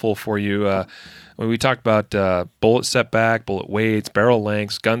helpful for you. When we talked about bullet setback, bullet weights, barrel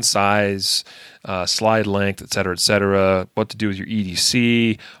lengths, gun size, slide length, et cetera, what to do with your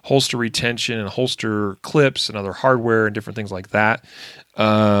EDC, holster retention, and holster clips, and other hardware, and different things like that.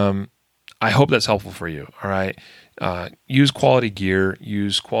 I hope that's helpful for you. All right, use quality gear,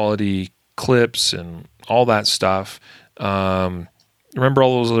 use quality clips, and all that stuff. Remember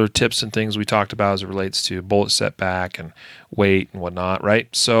all those other tips and things we talked about as it relates to bullet setback and weight and whatnot,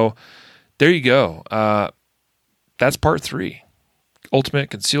 right? So there you go. That's part 3,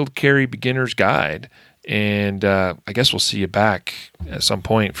 Ultimate Concealed Carry Beginner's Guide. And I guess we'll see you back at some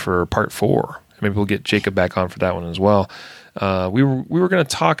point for part 4. Maybe we'll get Jacob back on for that one as well. We were going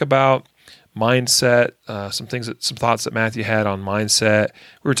to talk about mindset, some thoughts that Matthew had on mindset.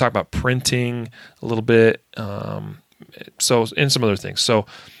 We were talking about printing a little bit, and some other things. So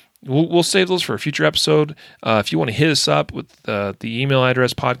we'll save those for a future episode. If you want to hit us up with the email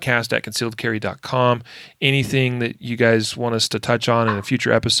address, podcast@concealedcarry.com, anything that you guys want us to touch on in a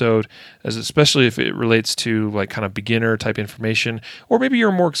future episode, especially if it relates to like kind of beginner type information, or maybe you're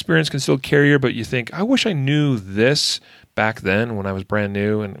a more experienced concealed carrier, but you think, I wish I knew this back then when I was brand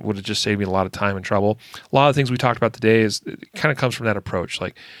new, and would have just saved me a lot of time and trouble. A lot of things we talked about today it kind of comes from that approach.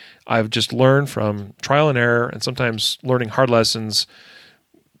 Like I've just learned from trial and error, and sometimes learning hard lessons,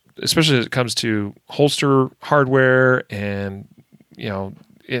 especially as it comes to holster hardware and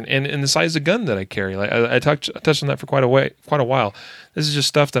and the size of gun that I carry. Like I touched on that for quite a while. This is just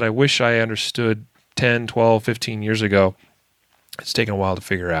stuff that I wish I understood 10, 12, 15 years ago. It's taken a while to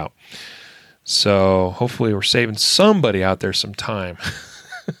figure out. So hopefully we're saving somebody out there some time.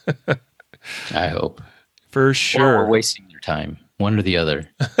 I hope. For sure. Or we're wasting their time. One or the other.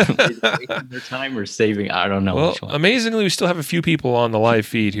 Wasting their time or saving, I don't know. Well, which one. Amazingly, we still have a few people on the live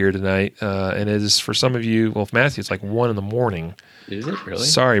feed here tonight. And it is for some of you, well, Matthew, it's like 1 a.m. Is it really?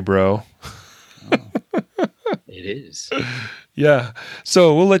 Sorry, bro. Oh, it is. Yeah.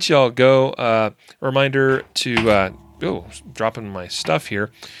 So we'll let y'all go. Reminder to dropping my stuff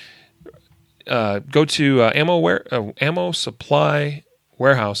here. Go to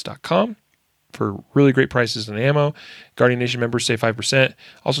ammosupplywarehouse.com for really great prices on ammo. Guardian Nation members save 5%.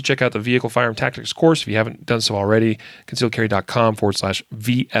 Also check out the Vehicle Firearm Tactics course if you haven't done so already.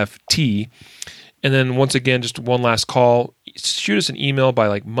 concealedcarry.com/VFT. And then once again, just one last call. Shoot us an email by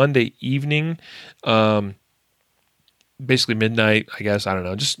like Monday evening. Basically midnight, I guess. I don't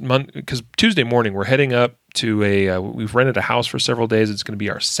know. Just because Tuesday morning we're heading up to we've rented a house for several days. It's going to be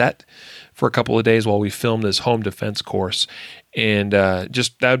our set for a couple of days while we film this home defense course. And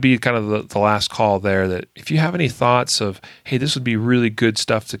just that would be kind of the last call there, that if you have any thoughts of, hey, this would be really good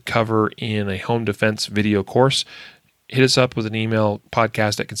stuff to cover in a home defense video course, hit us up with an email,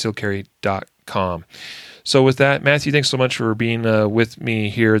 podcast@concealedcarry.com. So with that, Matthew, thanks so much for being with me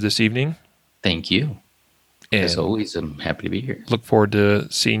here this evening. Thank you. And as always, I'm happy to be here. Look forward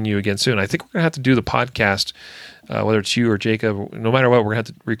to seeing you again soon. I think we're going to have to do the podcast, whether it's you or Jacob, no matter what, we're going to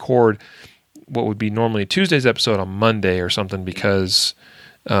have to record what would be normally Tuesday's episode on Monday or something, because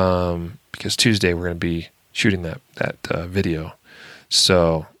Tuesday we're going to be shooting that video.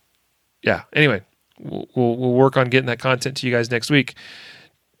 So yeah, anyway, we'll work on getting that content to you guys next week.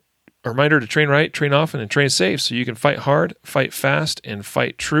 A reminder to train right, train often, and train safe so you can fight hard, fight fast, and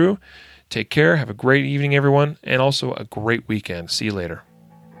fight true. Take care. Have a great evening, everyone, and also a great weekend. See you later.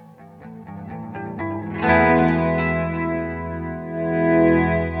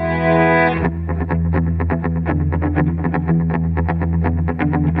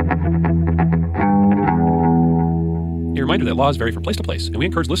 A reminder that laws vary from place to place, and we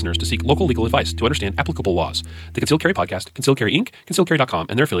encourage listeners to seek local legal advice to understand applicable laws. The Concealed Carry Podcast, Concealed Carry Inc., ConcealedCarry.com,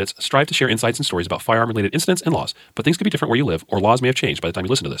 and their affiliates strive to share insights and stories about firearm-related incidents and laws, but things could be different where you live, or laws may have changed by the time you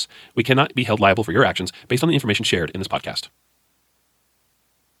listen to this. We cannot be held liable for your actions based on the information shared in this podcast.